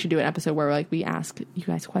definitely think we should do an episode where like we ask you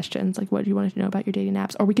guys questions, like what do you want to know about your dating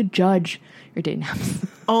apps, or we could judge your dating apps.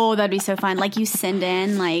 Oh, that'd be so fun. Like you send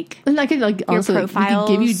in like and I could like honestly like, we could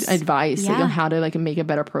give you advice like, Yeah. on how to like make a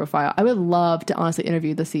better profile. I would love to honestly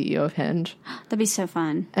interview the CEO of Hinge that'd be so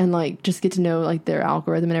fun. and like just get to know like their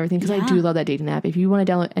algorithm and everything, because I Yeah. do love that dating app. If you want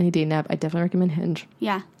to download any dating app, I definitely recommend Hinge.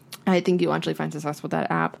 Yeah. I think you'll actually find success with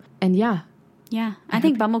that app. And yeah, Yeah. I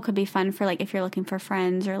think Bumble could be fun for like if you're looking for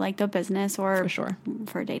friends or like the business or for sure.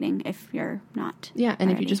 for dating if you're not. Yeah, and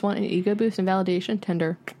if already. you just want an ego boost and validation,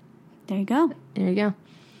 Tinder. There you go. There you go.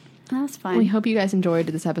 That was fun. We hope you guys enjoyed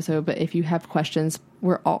this episode, but if you have questions,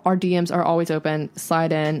 our DMs are always open.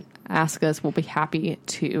 Slide in, ask us. We'll be happy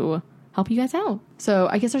to help you guys out. So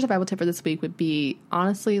I guess our survival tip for this week would be,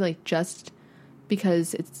 honestly, like, just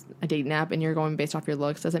because it's a dating app and you're going based off your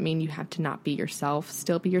looks doesn't mean you have to not be yourself.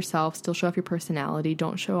 Still be yourself. Still show off your personality.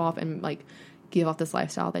 Don't show off and, like, give off this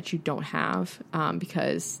lifestyle that you don't have,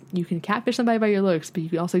 because you can catfish somebody by your looks, but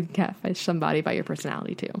you also can catfish somebody by your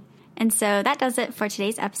personality, too. And so that does it for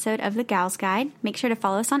today's episode of The Gals Guide. Make sure to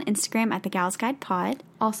follow us on Instagram at The Gals Guide Pod.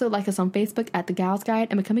 Also, like us on Facebook at The Gals Guide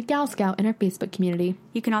and become a Gal Scout in our Facebook community.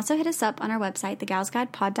 You can also hit us up on our website,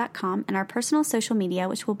 thegalsguidepod.com, and our personal social media,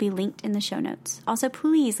 which will be linked in the show notes. Also,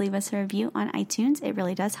 please leave us a review on iTunes. It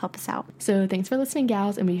really does help us out. So thanks for listening,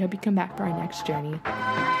 gals, and we hope you come back for our next journey.